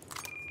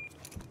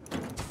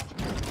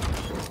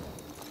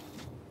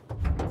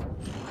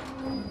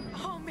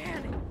 Oh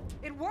man,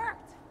 it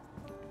worked!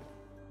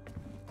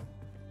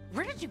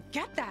 Where did you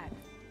get that?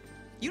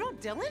 You know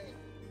Dylan?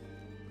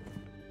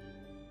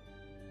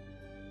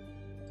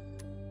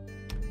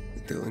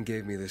 Dylan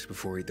gave me this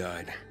before he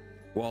died.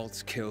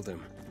 Waltz killed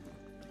him.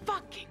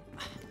 Fucking...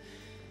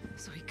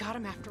 So he got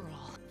him after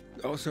all.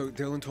 Also,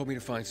 Dylan told me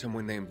to find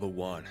someone named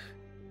Lawan.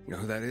 You know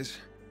who that is?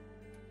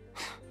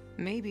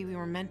 Maybe we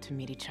were meant to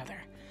meet each other.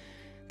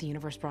 The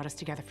universe brought us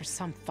together for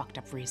some fucked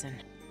up reason.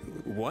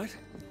 What?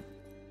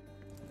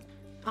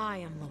 I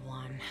am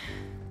Lawan.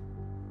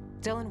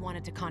 Dylan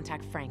wanted to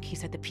contact Frank. He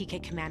said the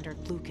PK commander,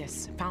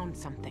 Lucas, found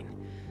something.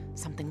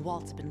 Something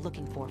Walt's been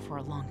looking for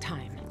a long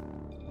time.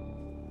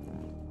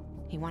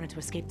 He wanted to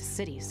escape the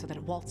city so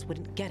that Waltz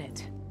wouldn't get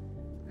it.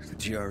 The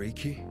GRE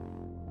key?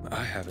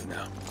 I have it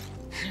now.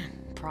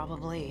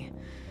 Probably.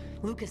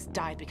 Lucas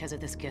died because of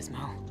this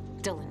gizmo.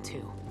 Dylan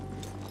too.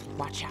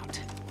 Watch out.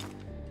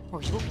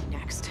 Or you'll be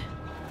next.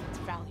 It's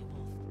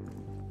valuable.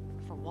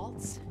 For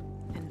Waltz,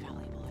 and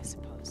valuable, I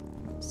suppose.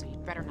 So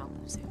you'd better not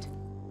lose it.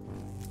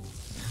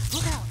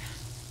 Look out!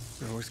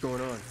 What's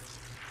going on?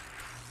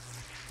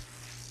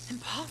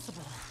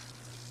 Impossible.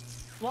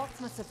 Waltz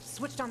must have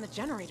switched on the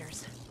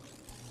generators.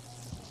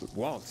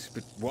 Waltz?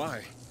 But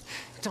why?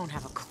 Don't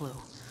have a clue.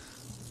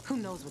 Who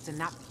knows what's in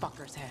that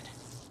fucker's head?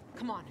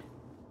 Come on.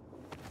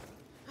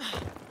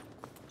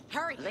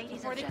 Hurry, Ladies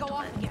before and they go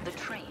off gentlemen, again. the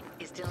train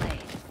is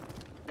delayed.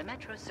 The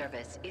Metro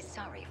service is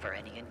sorry for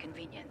any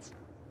inconvenience.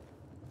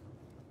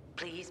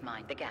 Please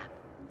mind the gap.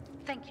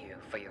 Thank you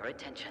for your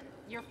attention.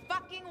 You're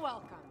fucking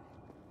welcome.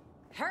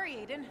 Hurry,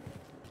 Aiden.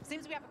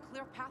 Seems we have a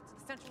clear path to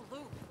the central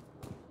loop.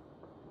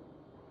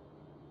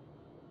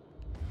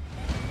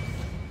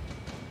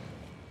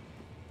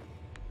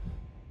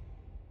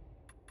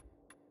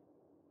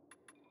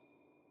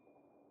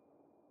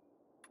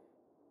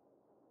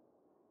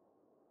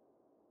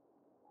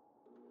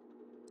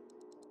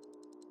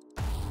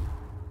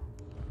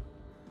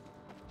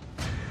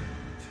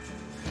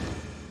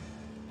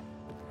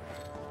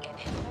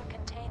 Inhaler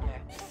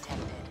container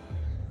detected.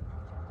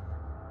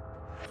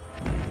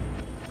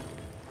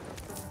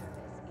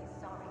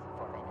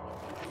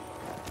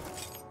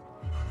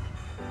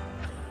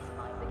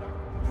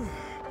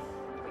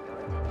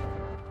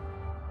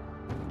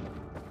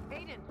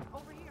 Aiden,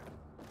 over here.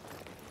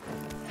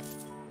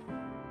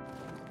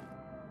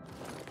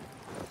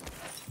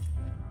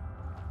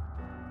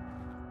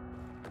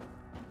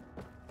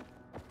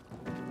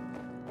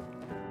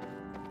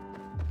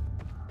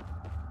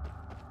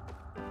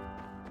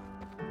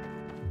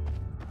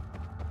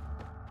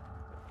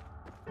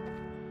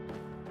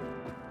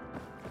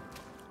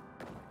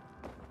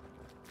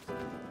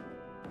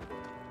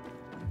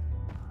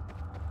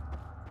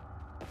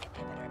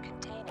 Inhibitor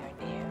container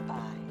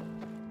nearby.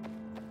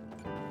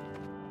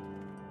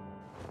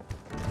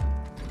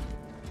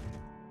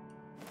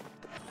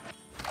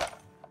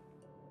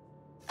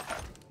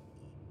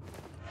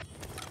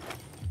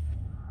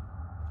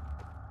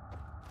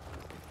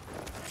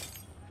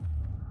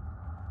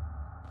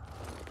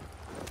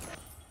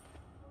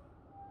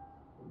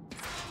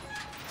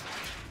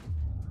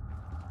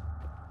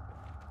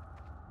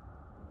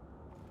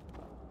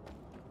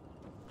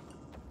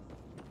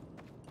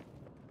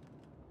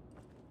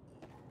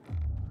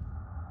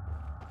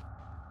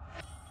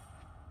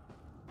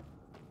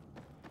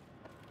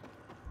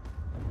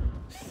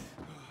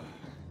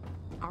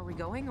 Are we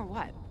going or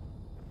what?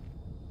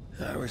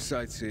 I was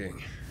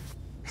sightseeing.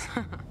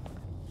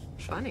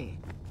 Funny.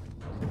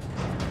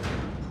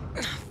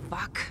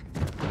 Fuck.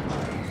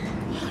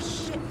 Oh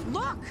shit,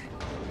 look!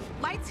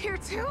 Lights here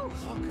too!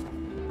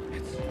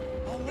 It's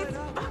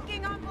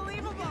fucking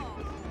unbelievable!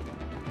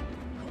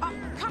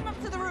 Come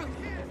up to the roof.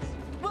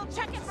 We'll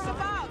check it from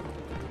above.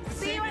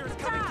 See you at the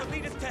top. Coming to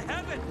lead us to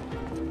heaven.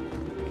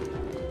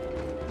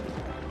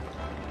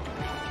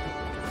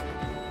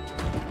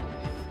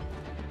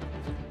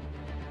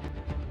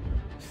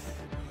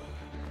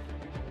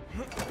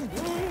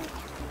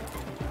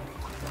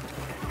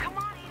 Come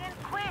on, Eden,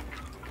 quick!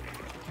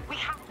 We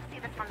have to see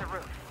this from the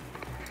roof.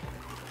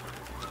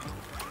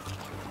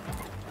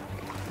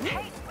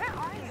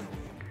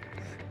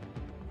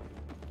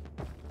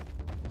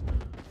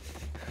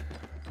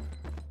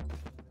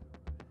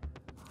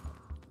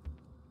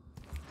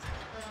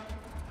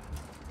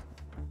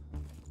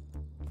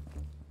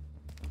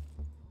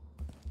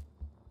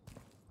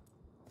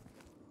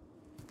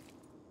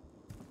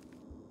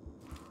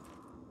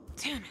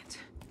 Damn it.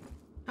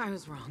 I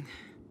was wrong.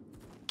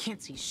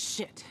 Can't see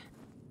shit.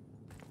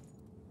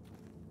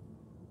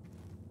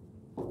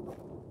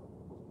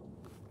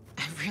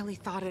 I really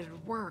thought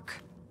it'd work.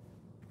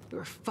 We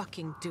were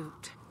fucking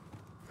duped.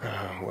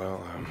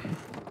 Well,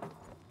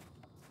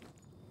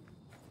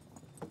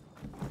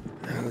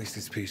 at least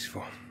it's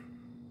peaceful.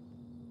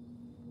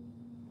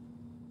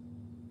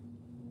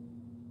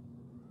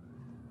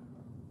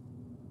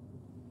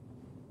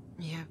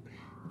 Yep.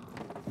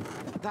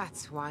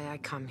 That's why I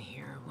come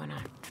here when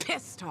I'm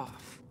pissed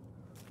off.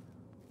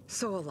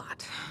 So a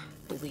lot,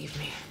 believe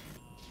me.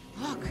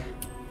 Look,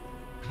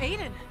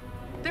 Aiden,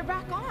 they're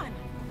back on.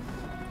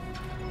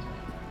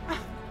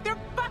 They're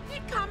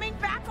fucking coming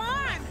back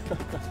on!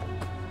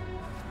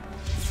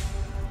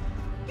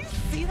 You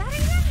see that,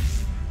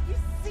 Aiden? You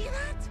see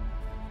that?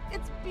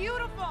 It's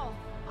beautiful.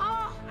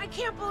 Oh, I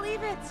can't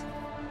believe it.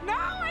 No,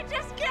 I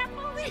just can't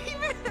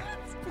believe it.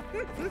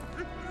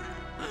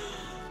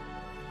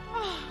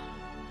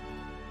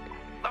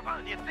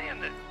 Lavon, you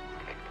seeing this?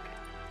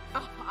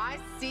 Oh, I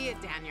see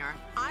it, Daniel.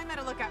 I'm at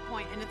a lookout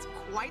point, and it's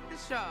quite the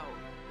show.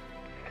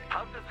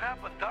 How'd this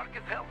happen? Dark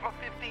as hell for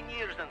 15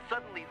 years, and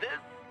suddenly this?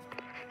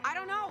 I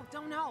don't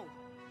know.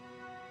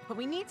 But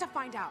we need to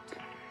find out.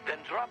 Then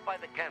drop by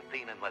the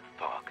canteen and let's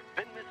talk.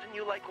 Been missing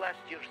you like last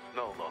year's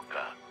snow,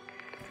 Loca.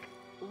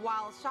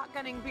 While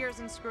shotgunning beers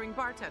and screwing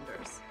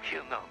bartenders.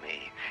 You know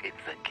me. It's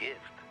a gift.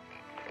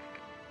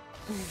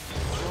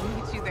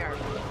 We'll meet you there,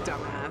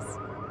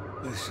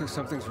 dumbass.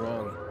 Something's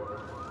wrong.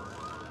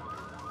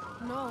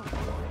 No.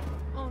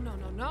 Oh,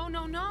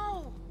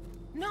 no.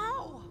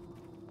 No!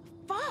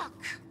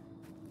 Fuck!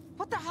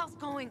 What the hell's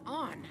going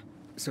on?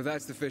 So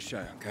that's the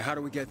fisheye. Okay, how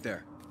do we get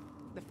there?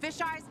 The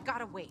fisheye's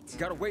gotta wait.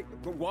 Gotta wait,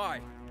 but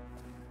why?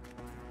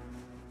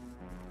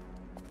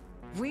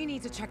 We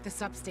need to check the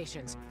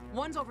substations.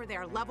 One's over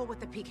there, level with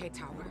the PK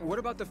tower. What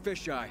about the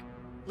fisheye?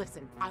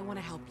 Listen, I want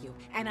to help you,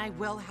 and I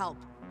will help.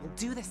 We'll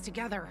do this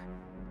together.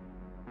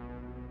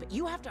 But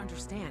you have to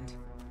understand,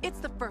 it's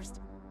the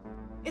first.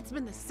 It's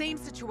been the same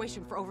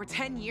situation for over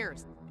 10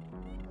 years.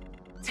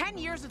 10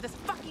 years of this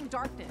fucking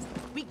darkness.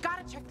 We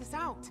gotta check this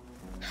out.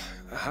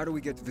 How do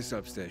we get to the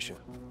substation?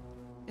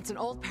 It's an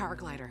old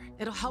paraglider.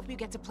 It'll help you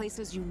get to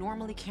places you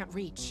normally can't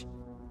reach.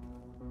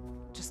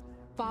 Just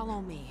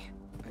follow me.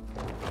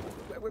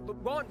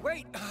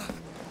 Wait!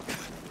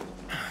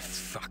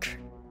 Fuck.